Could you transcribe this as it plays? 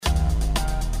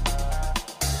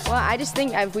Well, I just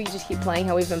think if we just keep playing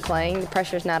how we've been playing, the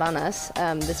pressure's not on us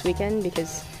this weekend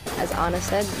because, as Anna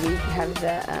said, we have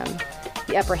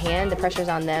the upper hand. The pressure's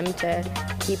on them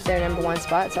to keep their number one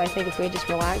spot. So I think if we just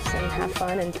relax and have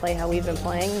fun and play how we've been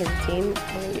playing as a team,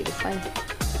 we're going to be just fine.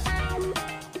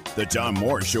 The John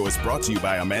Morris Show is brought to you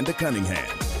by Amanda Cunningham,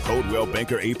 Coldwell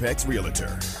Banker Apex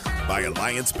Realtor, by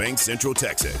Alliance Bank Central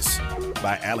Texas,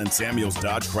 by Allen Samuels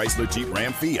Dodge Chrysler Jeep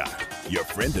Ram Fiat, your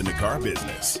friend in the car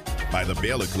business, by the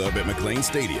Baylor Club at McLean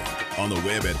Stadium, on the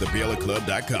web at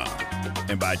thebaylorclub.com,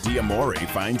 and by D'Amore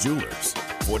Fine Jewelers,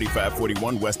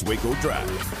 4541 West Waco Drive,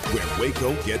 where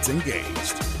Waco gets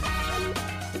engaged.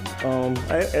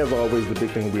 As always, the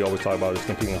big thing we always talk about is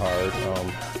competing hard.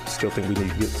 Still think we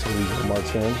need to get some regional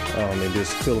marks in and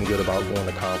just feeling good about going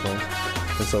to conference.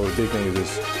 And so the big thing is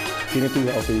just getting through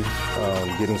healthy,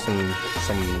 getting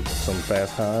some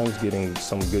fast times, getting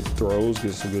some good throws,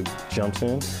 getting some good jumps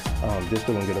in. Just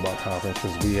feeling good about conference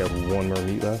because we have one more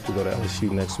meet left. We go to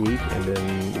LSU next week, and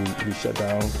then we shut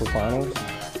down for finals,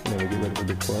 and then we get ready for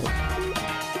Big 12.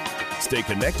 Stay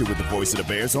connected with the Voice of the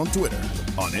Bears on Twitter,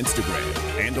 on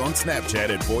Instagram, and on Snapchat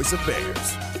at Voice of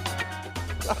Bears.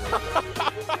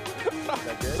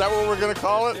 Is that what we're going to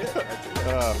call it?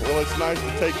 Well, it's nice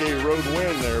to take a road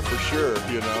win there for sure.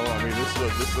 You know, I mean,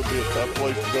 this will be a tough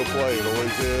place to go play. It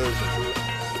always is.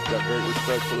 Got great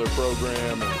respect for their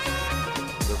program and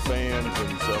their fans,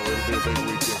 and so it'll be a big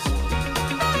weekend for them.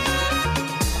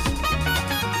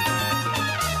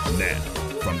 Now,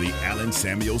 from the Allen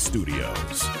Samuels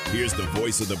Studios, here's the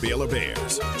voice of the Baylor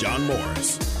Bears, John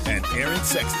Morris and Aaron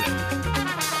Sexton.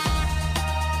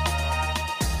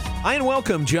 Hi and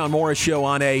welcome, John Morris Show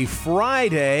on a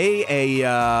Friday,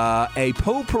 a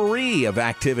potpourri of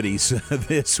activities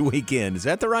this weekend. Is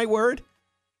that the right word?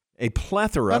 A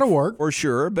plethora. That'll work. For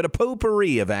sure, but a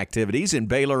potpourri of activities in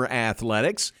Baylor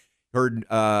athletics. Heard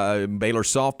Baylor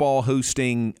softball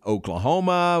hosting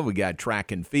Oklahoma. We got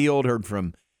track and field. Heard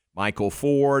from Michael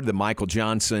Ford. The Michael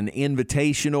Johnson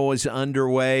Invitational is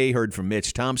underway. Heard from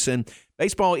Mitch Thompson.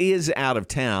 Baseball is out of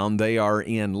town. They are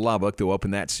in Lubbock. They'll open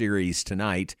that series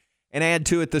tonight. And add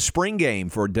to it the spring game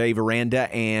for Dave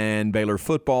Aranda and Baylor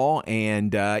football.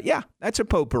 And, that's a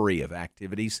potpourri of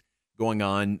activities going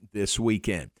on this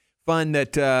weekend. Fun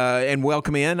that, and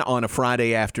welcome in on a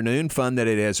Friday afternoon. Fun that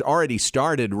it has already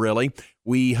started, really.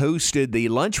 We hosted the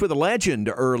Lunch with a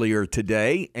Legend earlier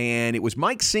today, and it was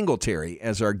Mike Singletary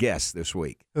as our guest this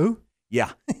week. Who?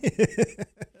 Yeah.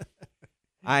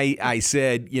 I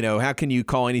said, how can you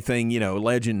call anything, a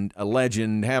legend,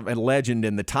 have a legend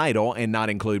in the title and not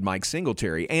include Mike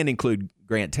Singletary and include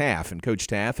Grant Taff, and Coach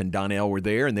Taff and Donnell were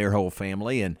there and their whole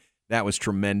family, and that was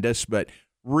tremendous. But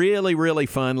really, really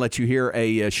fun. Let you hear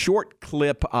a short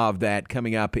clip of that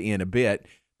coming up in a bit,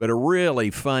 but a really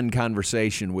fun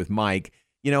conversation with Mike.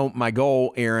 My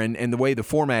goal, Aaron, and the way the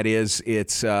format is,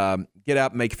 it's get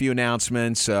up, make a few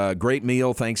announcements, great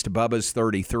meal thanks to Bubba's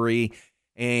 33,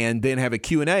 and then have a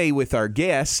Q&A with our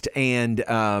guest. And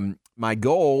my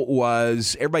goal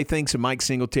was, everybody thinks of Mike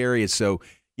Singletary as so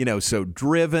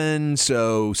driven,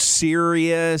 so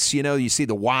serious. You see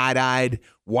the wide-eyed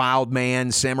wild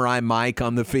man, Samurai Mike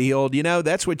on the field.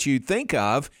 That's what you think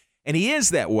of, and he is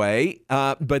that way.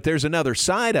 But there's another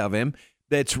side of him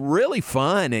that's really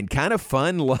fun and kind of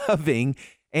fun-loving.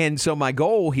 And so my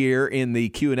goal here in the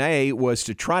Q&A was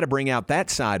to try to bring out that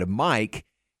side of Mike.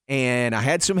 And I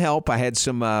had some help. I had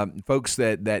some folks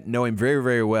that know him very,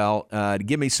 very well to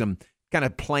give me some kind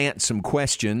of plant some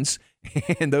questions,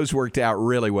 and those worked out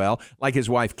really well, like his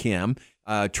wife, Kim.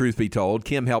 Truth be told,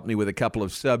 Kim helped me with a couple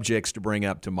of subjects to bring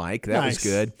up to Mike. That was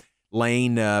good.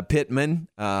 Lane Pittman,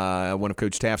 one of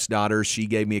Coach Taft's daughters, she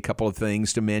gave me a couple of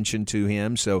things to mention to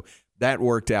him, so that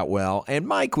worked out well. And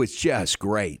Mike was just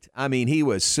great. I mean, he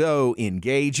was so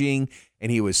engaging,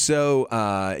 and he was so,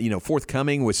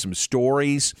 forthcoming with some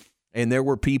stories. And there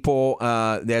were people,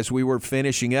 as we were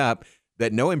finishing up,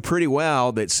 that know him pretty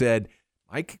well that said,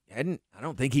 Mike, I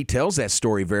don't think he tells that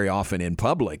story very often in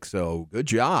public. So good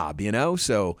job,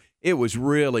 So it was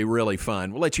really, really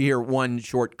fun. We'll let you hear one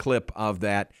short clip of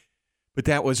that. But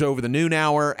that was over the noon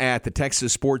hour at the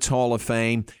Texas Sports Hall of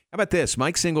Fame. How about this?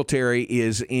 Mike Singletary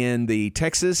is in the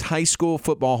Texas High School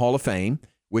Football Hall of Fame,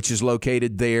 which is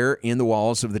located there in the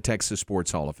walls of the Texas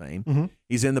Sports Hall of Fame. Mm-hmm.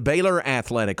 He's in the Baylor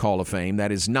Athletic Hall of Fame.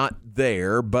 That is not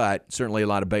there, but certainly a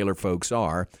lot of Baylor folks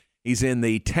are. He's in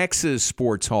the Texas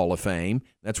Sports Hall of Fame.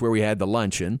 That's where we had the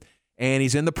luncheon. And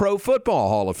he's in the Pro Football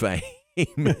Hall of Fame.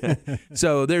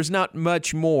 So there's not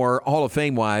much more Hall of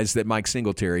Fame-wise that Mike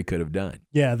Singletary could have done.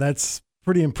 Yeah, that's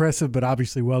pretty impressive, but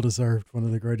obviously well-deserved. One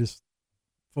of the greatest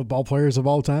football players of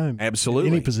all time.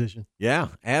 Absolutely. Any position. Yeah,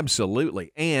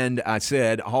 absolutely. And I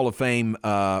said Hall of Fame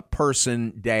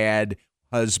person, dad,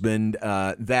 husband,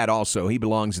 that also. He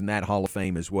belongs in that Hall of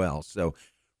Fame as well. So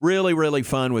really, really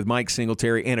fun with Mike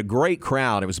Singletary and a great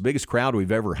crowd. It was the biggest crowd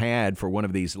we've ever had for one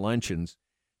of these luncheons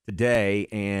today.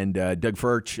 And Doug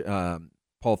Furch,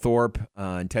 Paul Thorpe,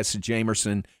 and Tessa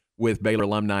Jamerson with Baylor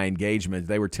Alumni Engagement,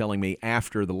 they were telling me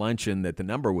after the luncheon that the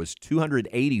number was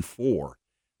 284.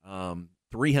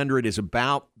 300 is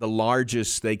about the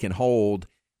largest they can hold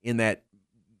in that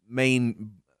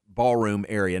main ballroom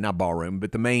area, not ballroom,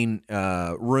 but the main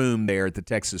room there at the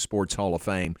Texas Sports Hall of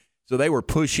Fame. So they were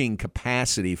pushing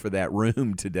capacity for that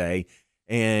room today,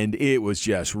 and it was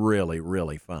just really,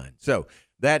 really fun. So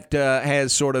that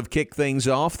has sort of kicked things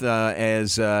off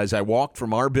as I walked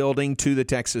from our building to the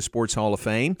Texas Sports Hall of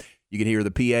Fame. You can hear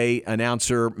the PA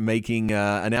announcer making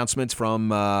announcements from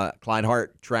Clyde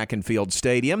Hart Track and Field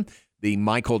Stadium. The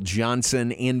Michael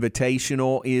Johnson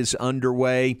Invitational is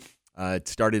underway. It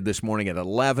started this morning at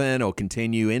 11. It'll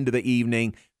continue into the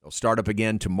evening. They'll start up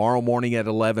again tomorrow morning at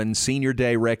 11. Senior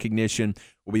Day recognition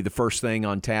will be the first thing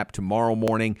on tap tomorrow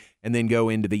morning, and then go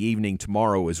into the evening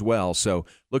tomorrow as well. So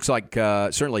looks like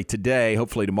certainly today,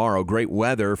 hopefully tomorrow, great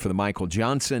weather for the Michael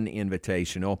Johnson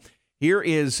Invitational.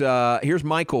 Here's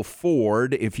Michael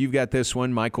Ford. If you've got this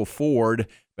one, Michael Ford,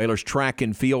 Baylor's track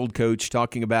and field coach,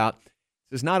 talking about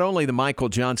this is not only the Michael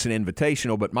Johnson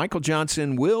Invitational, but Michael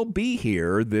Johnson will be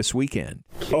here this weekend.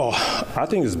 Oh, I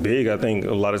think it's big. I think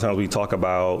a lot of times we talk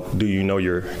about do you know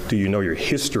your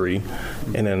history,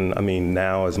 and then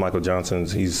now as Michael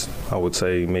Johnson's, he's, I would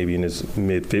say, maybe in his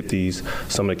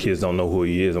mid-50s. Some of the kids don't know who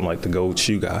he is. I'm like the gold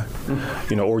shoe guy,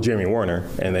 or Jeremy Warner,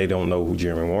 and they don't know who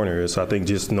Jeremy Warner is. So I think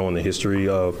just knowing the history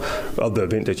of the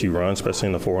event that you run, especially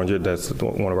in the 400, that's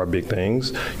one of our big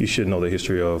things. You should know the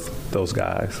history of those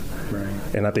guys. Right.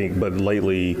 And I think, but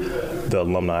lately, the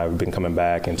alumni have been coming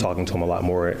back and talking to them a lot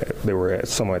more. They were at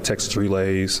some at Texas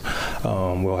Relays.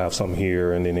 We'll have some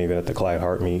here, and then even at the Clyde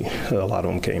Hart meet, a lot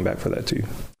of them came back for that too.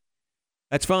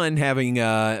 That's fun having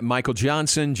Michael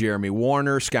Johnson, Jeremy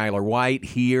Warner, Skylar White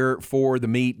here for the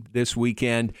meet this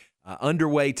weekend.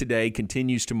 Underway today,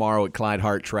 continues tomorrow at Clyde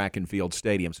Hart Track and Field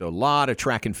Stadium. So a lot of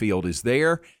track and field is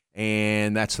there,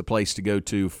 and that's the place to go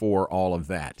to for all of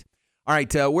that. All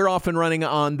right, we're off and running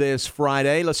on this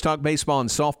Friday. Let's talk baseball and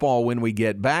softball when we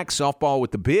get back. Softball with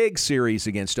the big series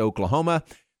against Oklahoma.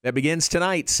 That begins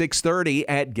tonight, 6:30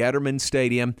 at Getterman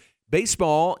Stadium.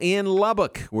 Baseball in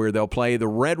Lubbock, where they'll play the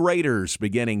Red Raiders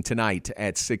beginning tonight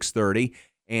at 6:30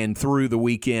 and through the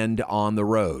weekend on the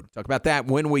road. Talk about that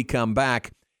when we come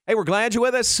back. Hey, we're glad you're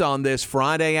with us on this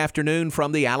Friday afternoon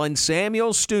from the Allen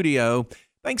Samuels studio.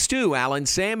 Thanks to Allen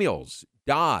Samuels,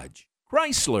 Dodge,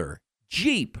 Chrysler,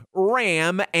 Jeep,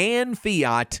 Ram, and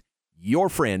Fiat, your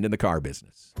friend in the car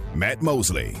business. Matt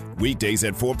Mosley, weekdays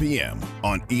at 4 p.m.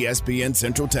 on ESPN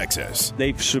Central Texas.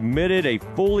 They've submitted a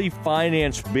fully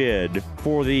financed bid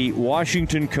for the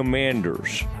Washington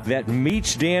Commanders that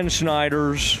meets Dan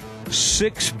Snyder's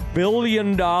 $6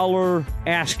 billion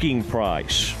asking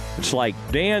price. It's like,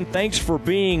 Dan, thanks for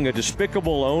being a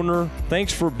despicable owner.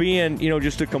 Thanks for being,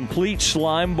 just a complete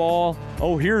slime ball.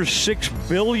 Oh, here's $6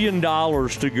 billion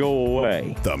to go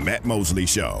away. The Matt Mosley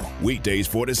Show, weekdays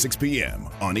 4 to 6 p.m.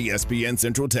 on ESPN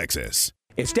Central Texas.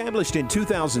 Established in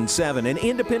 2007 and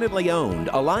independently owned,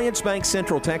 Alliance Bank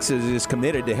Central Texas is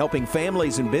committed to helping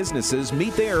families and businesses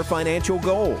meet their financial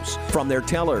goals. From their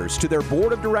tellers to their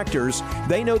board of directors,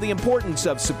 they know the importance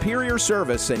of superior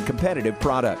service and competitive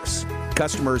products.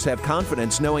 Customers have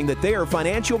confidence knowing that their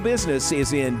financial business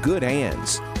is in good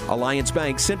hands. Alliance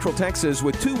Bank Central Texas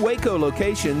with 2 Waco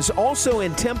locations, also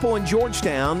in Temple and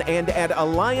Georgetown, and at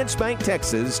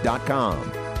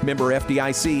alliancebanktexas.com. Member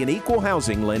FDIC, an equal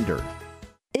housing lender.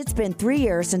 It's been 3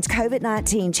 years since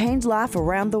COVID-19 changed life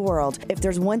around the world. If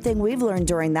there's one thing we've learned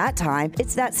during that time,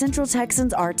 it's that Central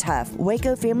Texans are tough.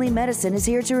 Waco Family Medicine is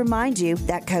here to remind you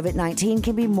that COVID-19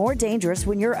 can be more dangerous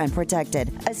when you're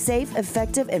unprotected. A safe,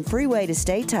 effective, and free way to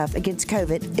stay tough against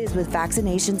COVID is with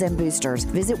vaccinations and boosters.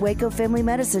 Visit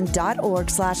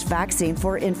wacofamilymedicine.org/vaccine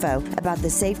for info about the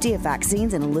safety of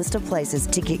vaccines and a list of places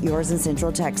to get yours in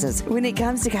Central Texas. When it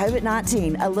comes to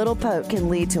COVID-19, a little poke can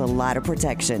lead to a lot of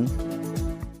protection.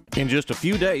 In just a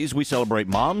few days, we celebrate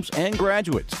moms and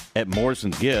graduates. At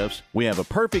Morrison's Gifts, we have a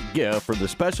perfect gift for the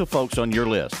special folks on your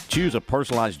list. Choose a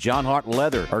personalized John Hart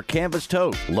leather or canvas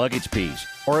tote, luggage piece,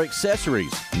 or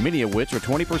accessories, many of which are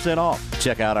 20% off.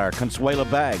 Check out our Consuela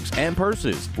bags and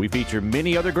purses. We feature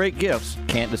many other great gifts.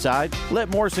 Can't decide? Let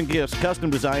Morrison Gifts custom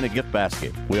design a gift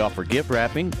basket. We offer gift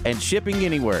wrapping and shipping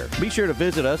anywhere. Be sure to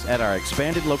visit us at our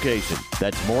expanded location.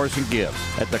 That's Morrison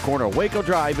Gifts at the corner of Waco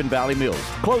Drive in Valley Mills,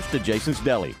 close to Jason's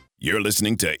Deli. You're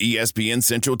listening to ESPN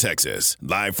Central Texas,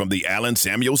 live from the Allen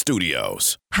Samuel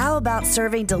Studios. How about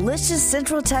serving delicious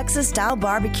Central Texas-style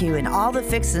barbecue and all the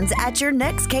fixins at your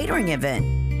next catering event?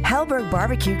 Hellberg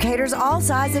Barbecue caters all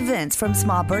size events from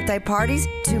small birthday parties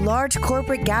to large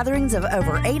corporate gatherings of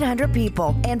over 800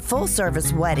 people and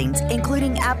full-service weddings,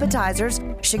 including appetizers,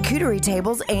 charcuterie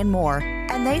tables, and more.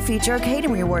 And they feature a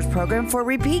catering rewards program for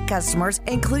repeat customers,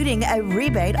 including a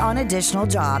rebate on additional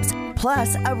jobs,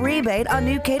 plus a rebate on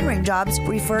new catering jobs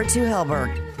referred to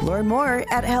Hellberg. Learn more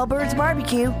at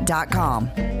hellbergsbarbecue.com.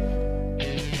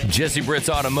 Jesse Britt's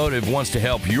Automotive wants to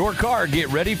help your car get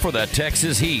ready for the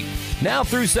Texas heat. Now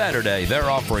through Saturday, they're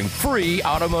offering free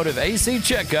automotive AC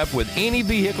checkup with any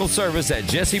vehicle service at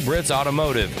Jesse Britt's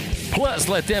Automotive. Plus,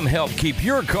 let them help keep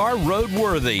your car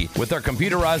roadworthy with their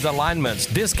computerized alignments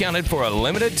discounted for a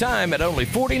limited time at only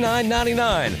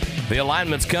 $49.99. The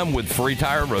alignments come with free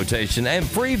tire rotation and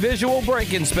free visual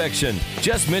brake inspection.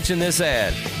 Just mention this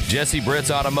ad. Jesse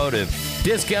Britt's Automotive.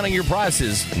 Discounting your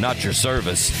prices, not your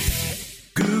service.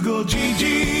 Google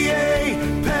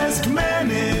GGA Pest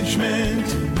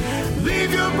Management.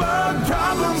 Leave your bug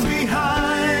problems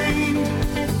behind.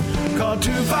 Call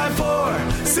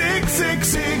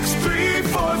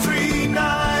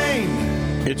 254-666-3439.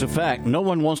 It's a fact. No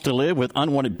one wants to live with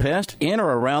unwanted pests in or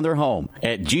around their home.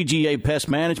 At GGA Pest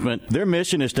Management, their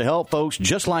mission is to help folks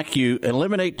just like you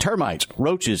eliminate termites,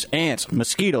 roaches, ants,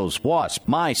 mosquitoes, wasps,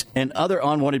 mice, and other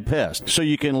unwanted pests so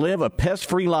you can live a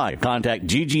pest-free life. Contact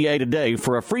GGA today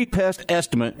for a free pest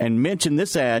estimate and mention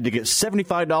this ad to get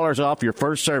 $75 off your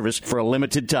first service for a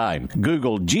limited time.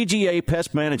 Google GGA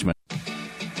Pest Management.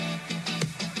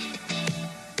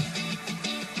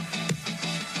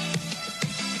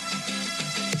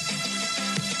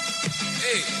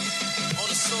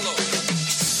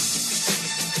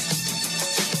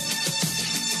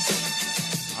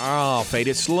 Oh, fade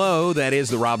it slow. That is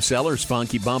the Rob Sellers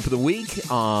Funky Bump of the Week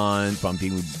on Bump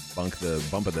of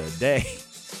the Day.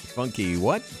 Funky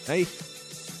what? Hey,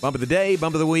 Bump of the Day,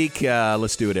 Bump of the Week.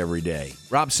 Let's do it every day.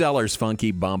 Rob Sellers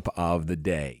Funky Bump of the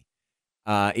Day.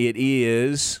 It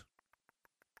is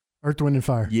Earth, Wind, and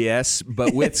Fire. Yes,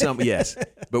 but with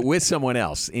but with someone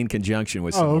else in conjunction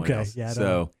with someone else. Yeah.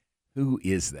 So who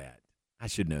is that? I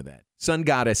should know that. Sun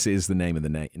Goddess is the name of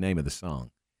the name of the song.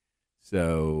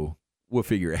 So we'll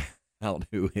figure out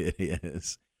who it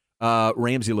is.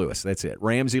 Ramsey Lewis, that's it.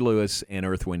 Ramsey Lewis and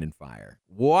Earth, Wind, and Fire.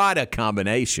 What a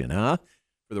combination, huh?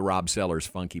 For the Rob Sellers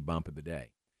Funky Bump of the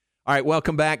Day. All right,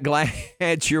 welcome back. Glad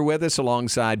you're with us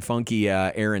alongside funky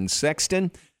Aaron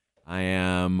Sexton. I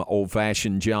am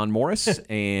old-fashioned John Morris,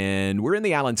 and we're in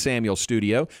the Allen Samuel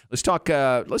studio. Let's talk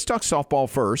softball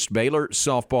first. Baylor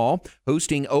softball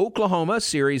hosting Oklahoma,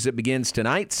 series that begins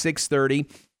tonight,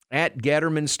 6:30 at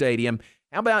Getterman Stadium.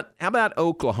 How about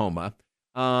Oklahoma?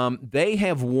 They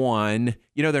have won.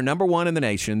 You know, they're number one in the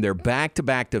nation. They're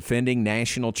back-to-back defending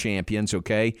national champions,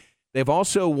 okay? They've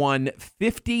also won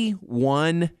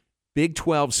 51 Big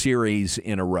 12 series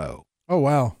in a row. Oh,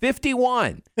 wow.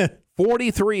 51.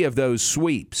 43 of those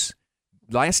sweeps.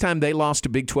 Last time they lost a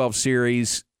Big 12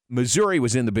 series, Missouri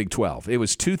was in the Big 12. It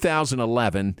was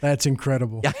 2011. That's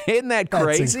incredible. Isn't that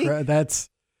crazy? That's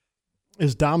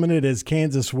as dominant as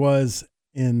Kansas was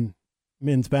in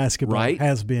men's basketball, right?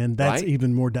 Has been. That's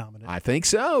even more dominant. I think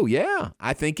so, yeah.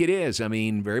 I think it is. I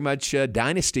mean, very much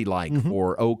dynasty-like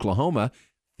for Oklahoma.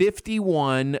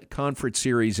 51 conference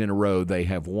series in a row they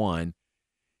have won.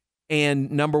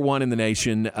 And number one in the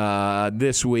nation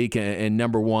this week, and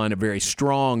number one, a very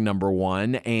strong number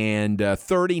one, and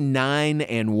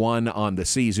 39-1 on the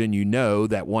season. You know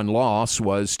that one loss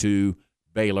was to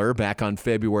Baylor back on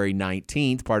February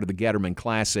 19th, part of the Getterman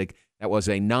Classic. That was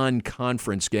a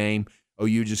non-conference game.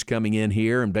 OU just coming in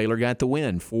here, and Baylor got the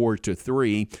win,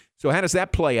 4-3. So how does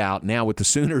that play out now with the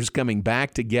Sooners coming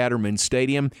back to Getterman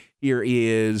Stadium? Here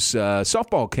is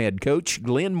softball head coach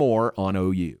Glenn Moore on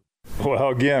OU. Well,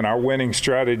 again, our winning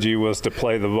strategy was to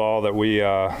play the ball that we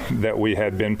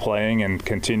had been playing and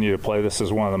continue to play. This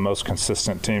is one of the most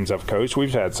consistent teams I've coached.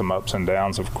 We've had some ups and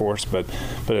downs, of course, but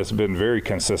it's been very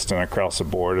consistent across the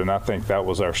board, and I think that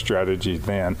was our strategy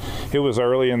then. It was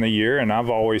early in the year, and I've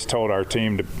always told our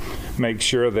team to make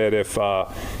sure that if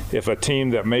a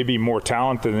team that may be more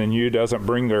talented than you doesn't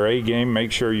bring their A game,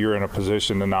 make sure you're in a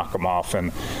position to knock them off.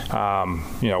 And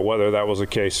whether that was the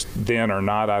case then or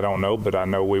not, I don't know, but I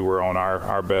know we were on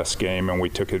our best game, and we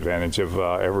took advantage of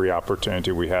every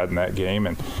opportunity we had in that game,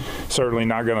 and certainly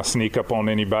not going to sneak up on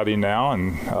anybody now,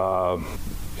 and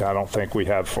I don't think we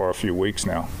have for a few weeks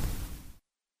now.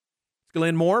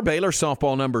 Glenn Moore, Baylor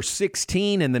softball number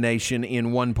 16 in the nation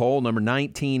in one poll, number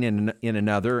 19 in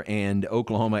another, and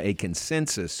Oklahoma a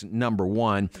consensus number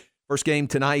 1. First game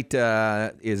tonight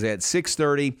is at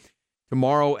 6:30,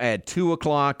 tomorrow at 2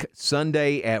 o'clock,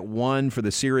 Sunday at 1 for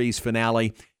the series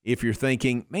finale. If you're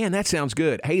thinking, man, that sounds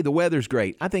good. Hey, the weather's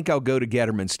great. I think I'll go to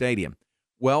Getterman Stadium.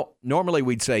 Well, normally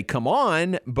we'd say, come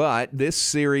on, but this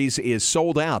series is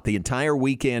sold out. The entire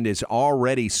weekend is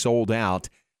already sold out.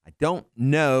 I don't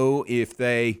know if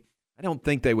I don't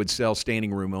think they would sell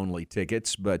standing room only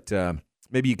tickets, but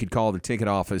maybe you could call the ticket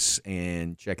office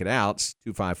and check it out. It's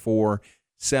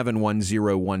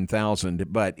 254-710-1000.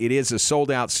 But it is a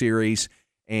sold out series,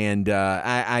 and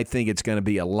I think it's going to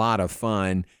be a lot of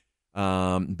fun.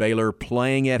 Baylor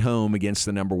playing at home against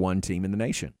the number 1 team in the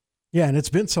nation. Yeah, and it's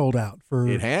been sold out for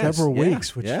several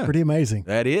weeks, which is pretty amazing.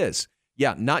 That is.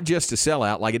 Yeah, not just a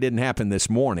sellout like it didn't happen this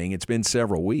morning. It's been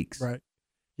several weeks. Right.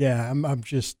 Yeah, I'm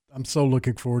so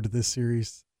looking forward to this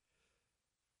series.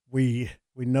 We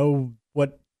know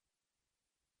what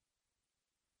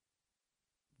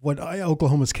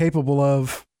Oklahoma's capable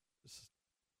of,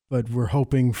 but we're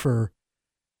hoping for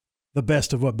the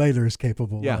best of what Baylor is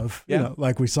capable of. Yeah. You know,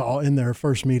 like we saw in their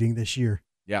first meeting this year.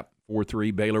 Yep,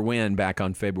 4-3 Baylor win back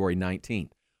on February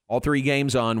 19th. All 3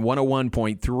 games on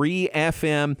 101.3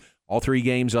 FM. All 3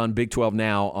 games on Big 12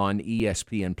 Now on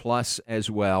ESPN Plus as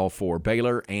well for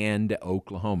Baylor and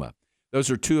Oklahoma.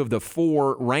 Those are 2 of the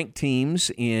 4 ranked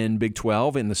teams in Big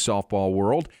 12 in the softball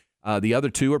world. The other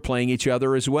 2 are playing each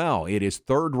other as well. It is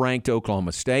 3rd-ranked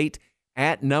Oklahoma State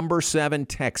at number 7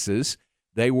 Texas.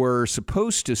 They were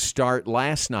supposed to start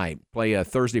last night, play a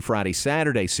Thursday, Friday,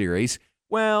 Saturday series.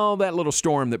 Well, that little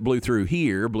storm that blew through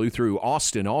here blew through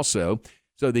Austin also,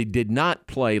 so they did not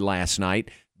play last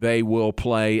night. They will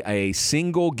play a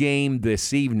single game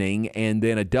this evening and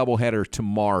then a doubleheader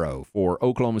tomorrow for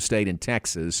Oklahoma State and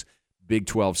Texas, Big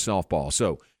 12 softball.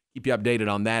 So keep you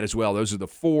updated on that as well. Those are the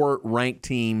 4 ranked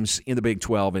teams in the Big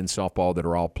 12 in softball that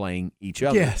are all playing each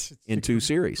other in 2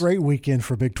 series. Great weekend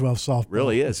for Big 12 softball.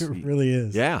 Really is. It really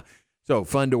is. Yeah. So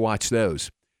fun to watch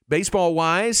those.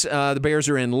 Baseball-wise, the Bears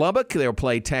are in Lubbock. They'll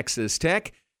play Texas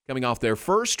Tech, coming off their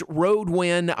first road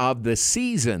win of the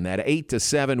season, that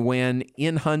 8-7 win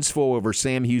in Huntsville over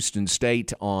Sam Houston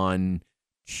State on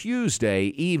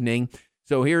Tuesday evening.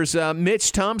 So here's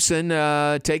Mitch Thompson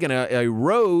taking a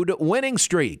road winning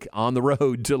streak on the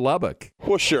road to Lubbock.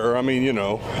 Well, sure. I mean,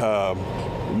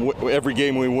 every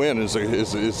game we win is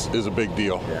a big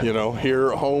deal. Yeah.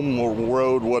 Here, home,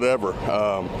 road, whatever.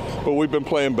 But we've been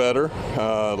playing better.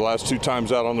 The last 2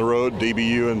 times out on the road,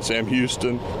 DBU and Sam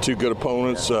Houston, 2 good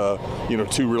opponents. 2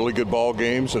 really good ball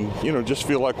games, and just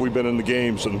feel like we've been in the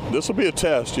games. And this will be a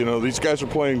test. These guys are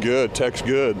playing good. Tech's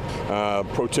good.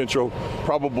 Potential,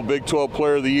 probable Big 12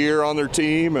 Player of the Year on their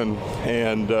team, and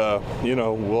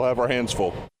we'll have our hands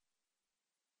full.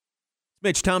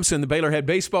 Mitch Thompson, the Baylor head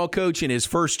baseball coach, in his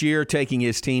first year taking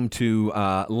his team to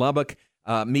Lubbock,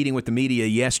 meeting with the media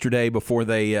yesterday before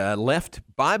they left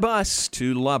by bus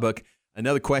to Lubbock.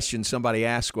 Another question somebody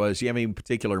asked was, do you have any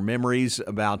particular memories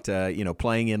about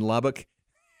playing in Lubbock?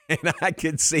 And I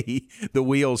could see the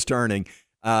wheels turning.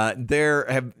 There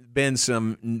have been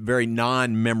some very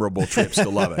non-memorable trips to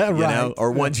Lubbock, right.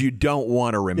 Or ones you don't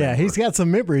want to remember. Yeah, he's got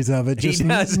some memories of it. Just he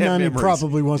does none have he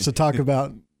probably wants to talk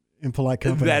about in polite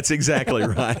company. That's exactly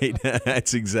right.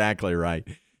 That's exactly right.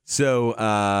 So,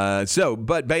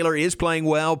 but Baylor is playing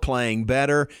well, playing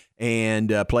better,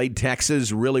 and played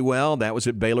Texas really well. That was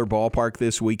at Baylor Ballpark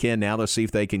this weekend. Now they'll see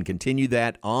if they can continue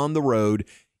that on the road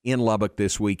in Lubbock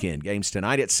this weekend. Games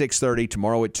tonight at 6:30,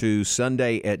 tomorrow at 2,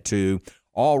 Sunday at 2,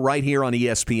 all right here on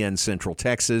ESPN Central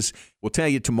Texas. We'll tell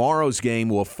you tomorrow's game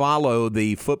will follow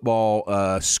the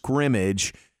football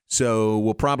scrimmage, so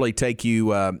we'll probably take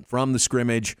you from the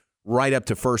scrimmage right up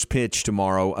to first pitch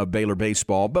tomorrow of Baylor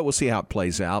baseball, but we'll see how it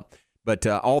plays out. But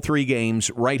all 3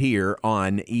 games right here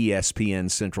on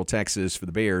ESPN Central Texas for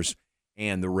the Bears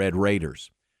and the Red Raiders.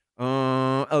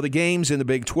 The games in the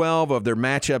Big 12 of their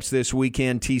matchups this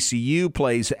weekend, TCU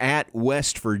plays at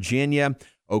West Virginia,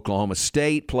 Oklahoma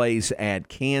State plays at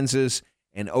Kansas,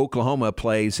 and Oklahoma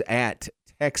plays at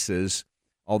Texas.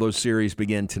 All those series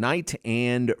begin tonight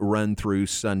and run through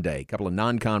Sunday. A couple of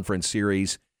non-conference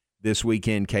series this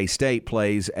weekend. K-State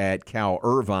plays at Cal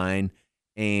Irvine,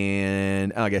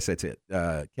 And I guess that's it.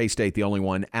 K-State, the only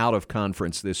one out of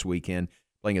conference this weekend,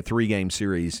 playing a 3-game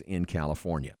series in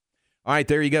California. All right,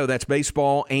 there you go. That's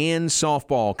baseball and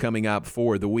softball coming up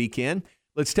for the weekend.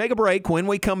 Let's take a break. When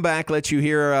we come back, let you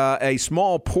hear a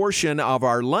small portion of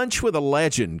our Lunch with a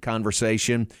Legend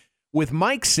conversation with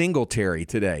Mike Singletary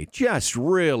today. Just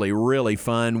really, really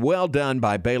fun. Well done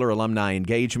by Baylor Alumni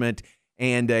Engagement,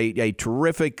 and a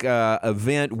terrific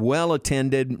event, well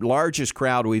attended, largest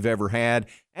crowd we've ever had,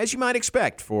 as you might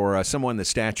expect for someone the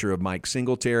stature of Mike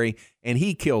Singletary, and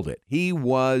he killed it. He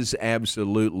was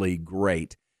absolutely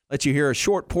great. Let you hear a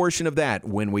short portion of that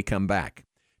when we come back.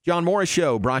 John Morris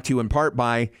Show brought to you in part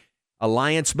by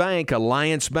Alliance Bank.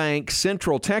 Alliance Bank,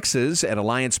 Central Texas. At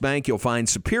Alliance Bank, you'll find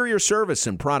superior service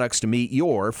and products to meet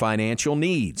your financial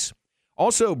needs.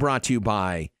 Also brought to you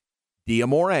by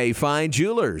D'Amore Fine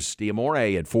Jewelers. D'Amore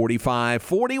at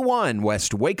 4541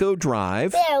 West Waco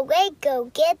Drive. Where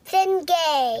Waco gets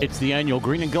engaged. It's the annual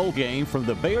Green and Gold game from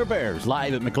the Baylor Bears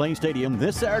live at McLean Stadium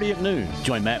this Saturday at noon.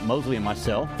 Join Matt Mosley and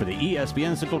myself for the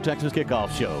ESPN Central Texas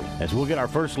Kickoff Show as we'll get our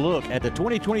first look at the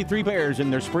 2023 Bears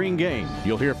in their spring game.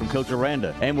 You'll hear from Coach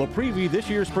Aranda, and we'll preview this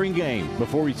year's spring game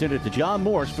before we send it to John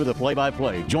Morris for the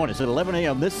play-by-play. Join us at 11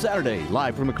 a.m. this Saturday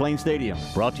live from McLean Stadium.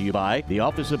 Brought to you by the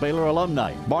Office of Baylor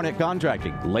Alumni, Barnett Contracting,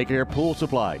 Lake Air Pool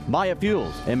Supply, Maya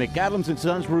Fuels, and McAdams &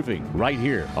 Sons Roofing, right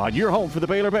here on your home for the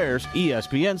Baylor Bears,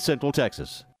 ESPN Central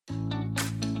Texas.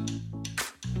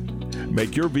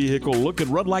 Make your vehicle look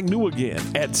and run like new again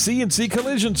at CNC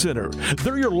Collision Center.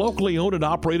 They're your locally owned and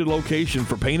operated location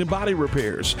for paint and body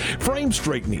repairs, frame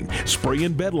straightening, spray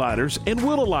and bed liners, and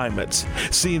wheel alignments.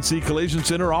 CNC Collision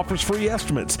Center offers free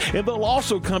estimates, and they'll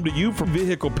also come to you for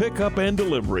vehicle pickup and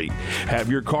delivery.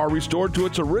 Have your car restored to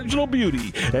its original beauty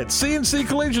at CNC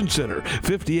Collision Center,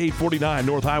 5849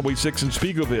 North Highway 6 in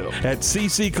Spiegelville, at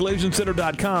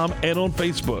cccollisioncenter.com and on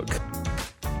Facebook.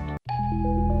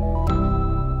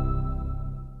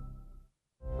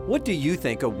 What do you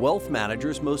think a wealth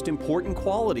manager's most important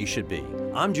quality should be?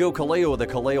 I'm Joe Kaleo of the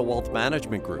Kaleo Wealth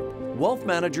Management Group. Wealth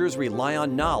managers rely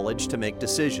on knowledge to make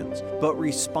decisions, but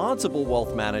responsible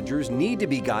wealth managers need to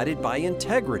be guided by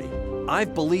integrity.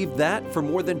 I've believed that for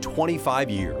more than 25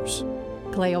 years.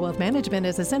 Kaleo Wealth Management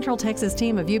is a Central Texas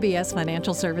team of UBS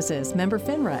Financial Services, member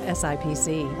FINRA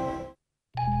SIPC.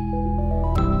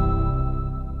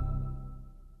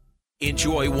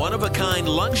 Enjoy one-of-a-kind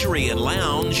luxury and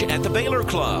lounge at the Baylor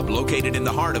Club, located in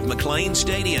the heart of McLean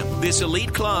Stadium. This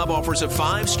elite club offers a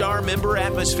 5-star member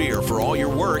atmosphere for all your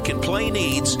work and play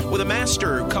needs, with a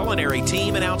master culinary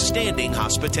team and outstanding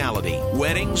hospitality.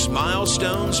 Weddings,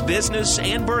 milestones, business,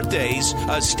 and birthdays.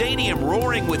 A stadium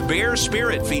roaring with Bear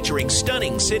spirit featuring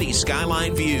stunning city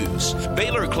skyline views.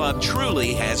 Baylor Club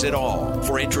truly has it all.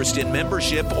 For interest in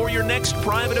membership or your next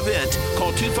private event,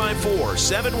 call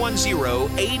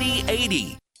 254-710-8080.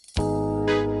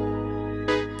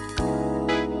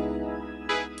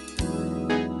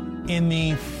 In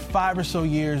the 5 or so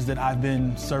years that I've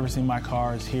been servicing my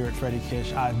cars here at Freddie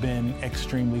Kish, I've been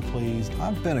extremely pleased.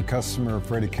 I've been a customer of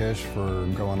Freddie Kish for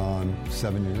going on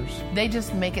 7 years. They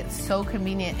just make it so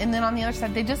convenient. And then on the other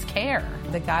side, they just care.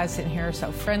 The guys in here are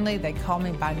so friendly. They call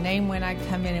me by name when I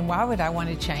come in, and why would I want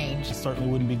to change? I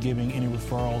certainly wouldn't be giving any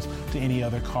referrals to any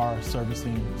other car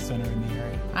servicing center in the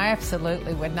area. I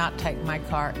absolutely would not take my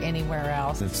car anywhere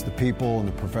else. It's the people and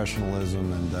the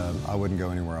professionalism, and I wouldn't go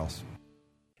anywhere else.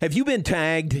 Have you been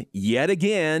tagged yet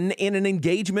again in an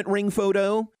engagement ring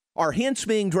photo? Are hints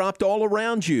being dropped all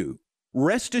around you?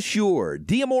 Rest assured,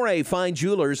 D'Amore Fine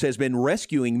Jewelers has been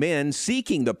rescuing men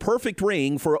seeking the perfect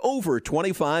ring for over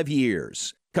 25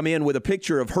 years. Come in with a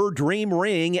picture of her dream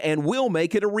ring and we'll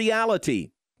make it a reality.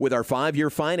 With our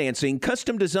 5-year financing,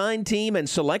 custom design team, and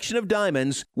selection of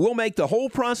diamonds, we'll make the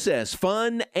whole process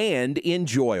fun and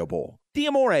enjoyable.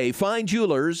 D'Amore Fine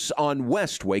Jewelers on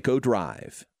West Waco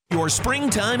Drive. Your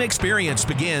springtime experience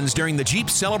begins during the Jeep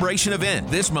Celebration event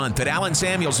this month at Allen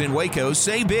Samuels in Waco.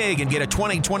 Say big and get a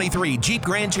 2023 Jeep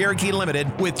Grand Cherokee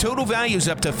Limited with total values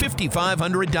up to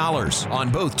 $5,500 on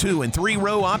both 2- and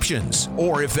 3-row options.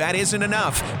 Or if that isn't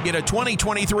enough, get a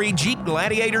 2023 Jeep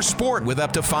Gladiator Sport with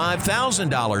up to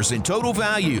 $5,000 in total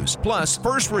values. Plus,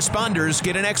 first responders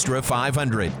get an extra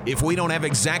 $500. If we don't have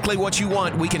exactly what you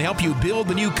want, we can help you build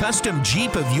the new custom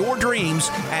Jeep of your dreams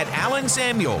at Allen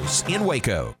Samuels in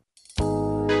Waco.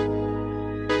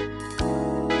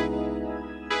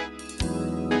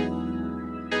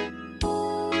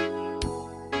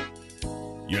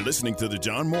 You're listening to The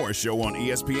John Morris Show on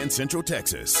ESPN Central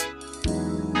Texas.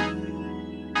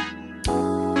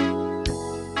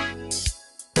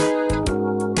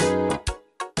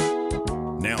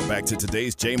 Now back to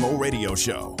today's JMO Radio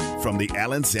Show from the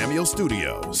Allen Samuel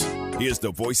Studios. Here's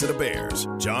the voice of the Bears,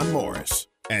 John Morris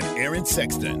and Aaron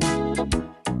Sexton.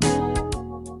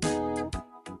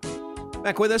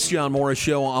 Back with us, John Morris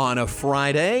Show on a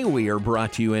Friday. We are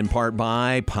brought to you in part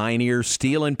by Pioneer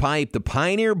Steel and Pipe, the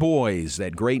Pioneer Boys,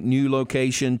 that great new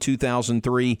location,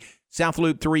 2003, South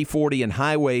Loop 340 and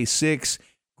Highway 6.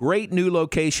 Great new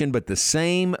location, but the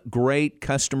same great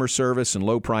customer service and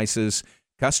low prices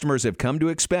customers have come to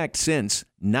expect since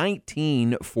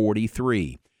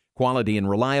 1943. Quality and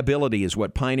reliability is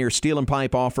what Pioneer Steel and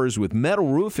Pipe offers with metal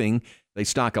roofing. They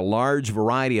stock a large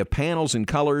variety of panels and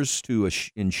colors to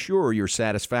ensure your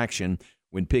satisfaction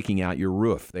when picking out your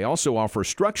roof. They also offer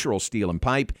structural steel and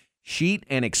pipe, sheet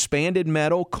and expanded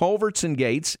metal, culverts and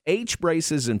gates,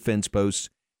 H-braces and fence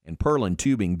posts, and purlin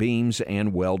tubing beams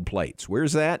and weld plates.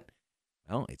 Where's that?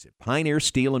 Well, it's at Pioneer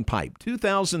Steel and Pipe,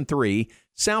 2003,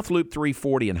 South Loop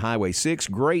 340 and Highway 6.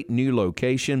 Great new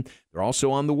location. They're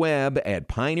also on the web at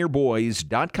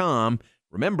pioneerboys.com.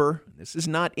 Remember, this is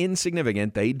not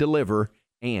insignificant. They deliver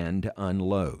and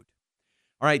unload.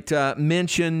 All right,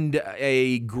 mentioned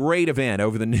a great event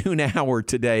over the noon hour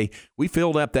today. We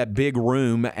filled up that big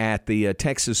room at the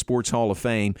Texas Sports Hall of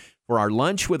Fame for our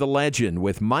Lunch with a Legend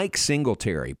with Mike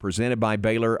Singletary, presented by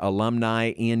Baylor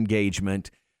Alumni Engagement.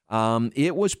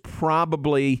 It was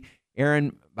probably,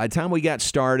 Aaron, by the time we got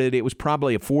started, it was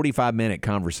probably a 45-minute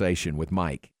conversation with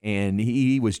Mike. And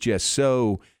he was just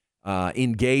so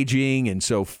engaging and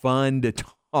so fun to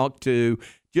talk to.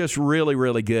 Just really,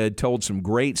 really good. Told some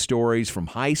great stories from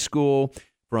high school,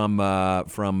 from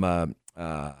high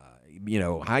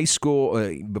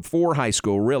school, before high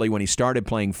school, really, when he started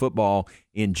playing football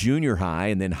in junior high,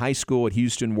 and then high school at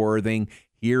Houston Worthing,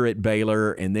 here at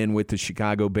Baylor, and then with the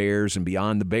Chicago Bears and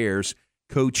beyond the Bears,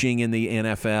 coaching in the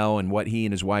NFL and what he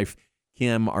and his wife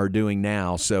Kim are doing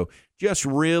now. So just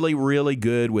really, really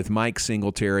good with Mike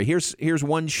Singletary. Here's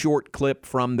one short clip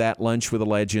from that Lunch with a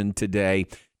Legend today,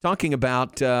 talking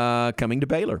about coming to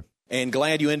Baylor. And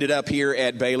glad you ended up here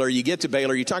at Baylor. You get to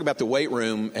Baylor, you talk about the weight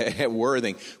room at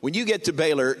Worthing. When you get to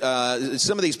Baylor,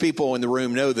 some of these people in the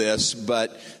room know this,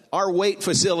 but our weight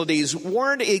facilities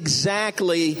weren't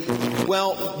exactly,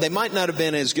 well, they might not have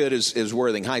been as good as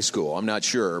Worthing High School. I'm not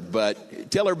sure.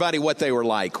 But tell everybody what they were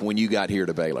like when you got here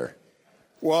to Baylor.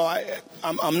 Well,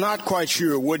 I'm not quite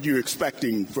sure what you're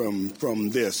expecting from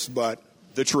this, but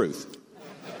the truth.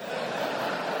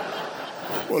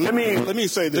 Well, let me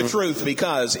say the truth,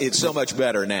 because it's so much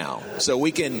better now. So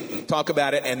we can talk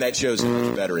about it, and that shows how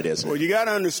much better it is. Well, you got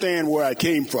to understand where I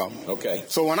came from. Okay.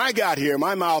 So when I got here,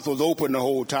 my mouth was open the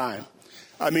whole time.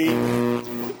 I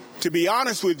mean, to be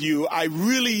honest with you, I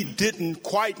really didn't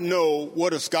quite know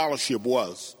what a scholarship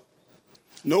was.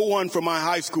 No one from my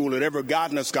high school had ever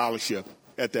gotten a scholarship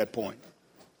at that point.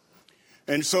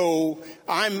 And so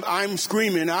I'm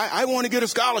screaming, I want to get a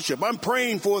scholarship. I'm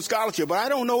praying for a scholarship, but I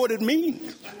don't know what it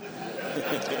means.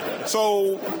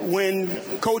 So when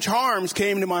Coach Harms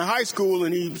came to my high school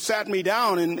and he sat me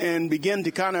down and began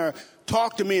to kind of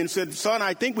talk to me and said, son,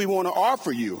 I think we want to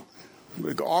offer you.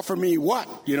 Offer me what,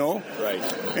 you know? Right.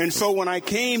 And so when I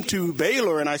came to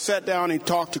Baylor and I sat down and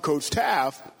talked to Coach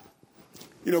Taft,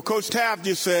 you know, Coach Taft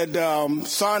just said,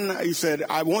 son, he said,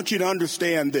 I want you to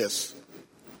understand this.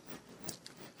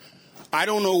 I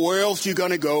don't know where else you're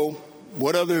going to go,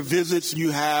 what other visits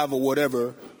you have or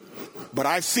whatever, but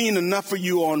I've seen enough of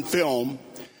you on film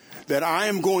that I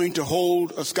am going to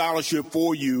hold a scholarship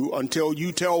for you until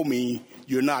you tell me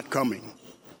you're not coming.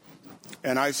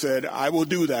 And I said, I will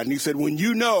do that. And he said, when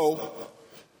you know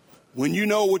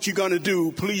what you're going to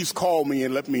do, please call me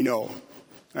and let me know.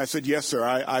 And I said, yes, sir,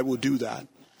 I will do that.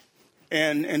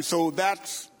 And so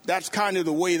that's kind of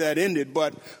the way that ended.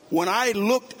 But when I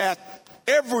looked at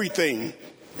everything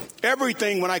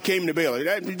when I came to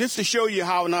Baylor, just to show you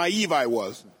how naive I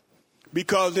was,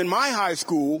 because in my high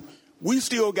school, we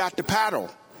still got to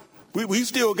paddle. We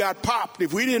still got popped.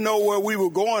 If we didn't know where we were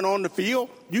going on the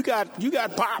field, you got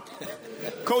popped.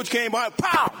 Coach came by,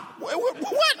 pop!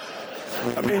 What?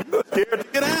 I mean, scared to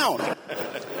get down.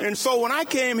 And so when I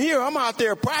came here, I'm out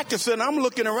there practicing. I'm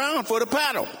looking around for the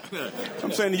paddle.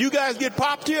 I'm saying, you guys get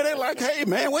popped here? They're like, hey,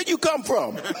 man, where'd you come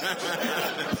from?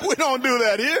 We don't do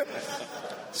that here.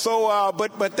 So,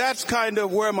 but that's kind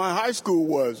of where my high school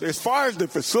was. As far as the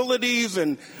facilities,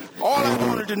 and all I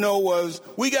wanted to know was,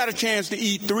 we got a chance to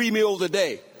eat 3 meals a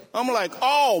day. I'm like,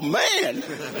 oh, man,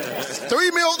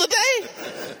 3 meals a day?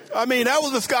 I mean, that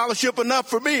was a scholarship enough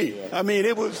for me. I mean,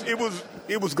 it was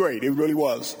great. It really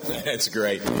was. That's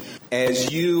great.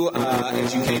 As you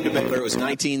came to Baylor, it was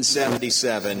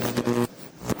 1977.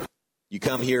 You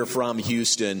come here from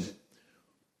Houston.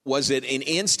 Was it an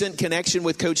instant connection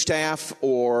with Coach Taft,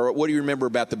 or what do you remember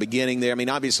about the beginning there? I mean,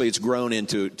 obviously it's grown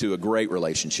into a great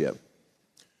relationship.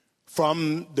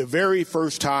 From the very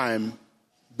first time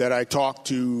that I talked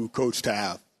to Coach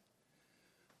Taft,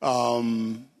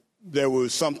 there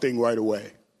was something right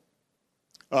away.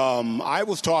 I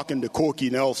was talking to Corky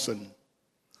Nelson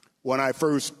when I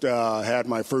first had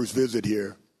my first visit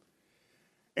here.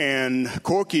 And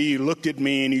Corky looked at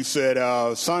me and he said,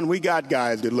 son, we got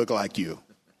guys that look like you.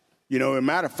 You know, as a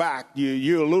matter of fact,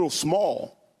 you're a little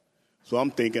small. So I'm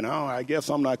thinking, I guess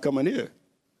I'm not coming here.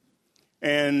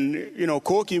 And, you know,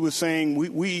 Corky was saying,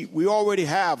 we already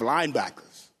have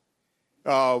linebackers.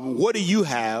 What do you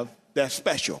have that's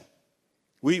special?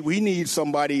 We need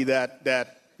somebody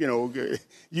that you know,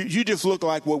 you just look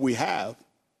like what we have.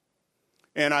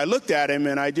 And I looked at him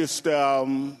and I just,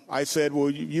 I said, well,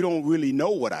 you don't really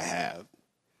know what I have.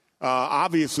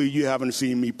 Obviously, you haven't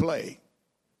seen me play.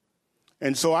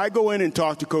 And so I go in and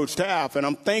talk to Coach Taft, and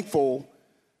I'm thankful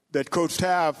that Coach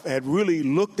Taft had really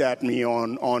looked at me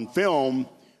on film,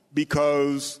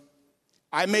 because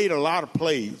I made a lot of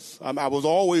plays. I was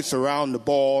always surrounding the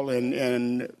ball,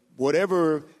 and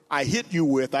whatever I hit you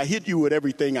with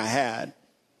everything I had.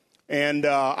 And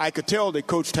I could tell that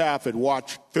Coach Taft had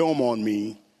watched film on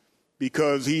me,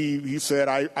 because he said,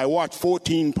 I watched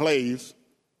 14 plays,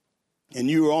 and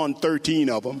you were on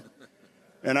 13 of them,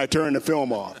 and I turned the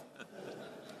film off.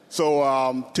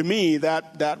 So to me,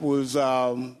 that was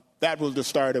the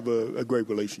start of a great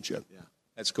relationship. Yeah,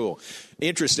 that's cool.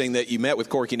 Interesting that you met with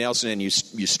Corky Nelson and you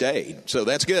stayed. So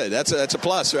that's good. That's a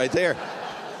plus right there.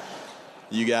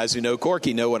 You guys who know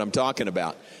Corky know what I'm talking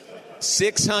about.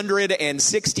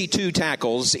 662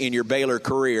 tackles in your Baylor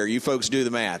career. You folks do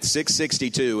the math.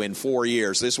 662 in 4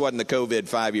 years. This wasn't the COVID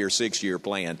 5-year, 6-year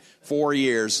plan. 4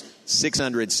 years,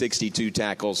 662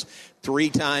 tackles. 3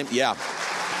 times, yeah.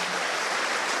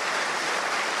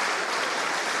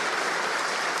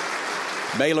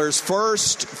 Baylor's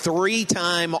first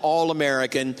 3-time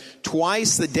All-American,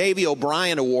 twice the Davy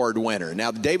O'Brien Award winner.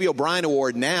 Now, the Davy O'Brien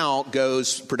Award now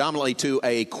goes predominantly to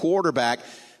a quarterback.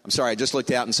 I'm sorry, I just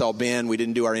looked out and saw Ben. We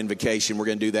didn't do our invocation. We're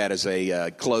going to do that as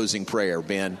a closing prayer.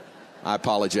 Ben, I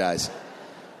apologize.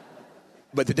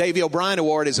 But the Davy O'Brien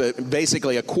Award is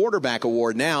basically a quarterback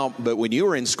award now, but when you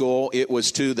were in school, it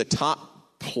was to the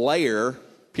top player,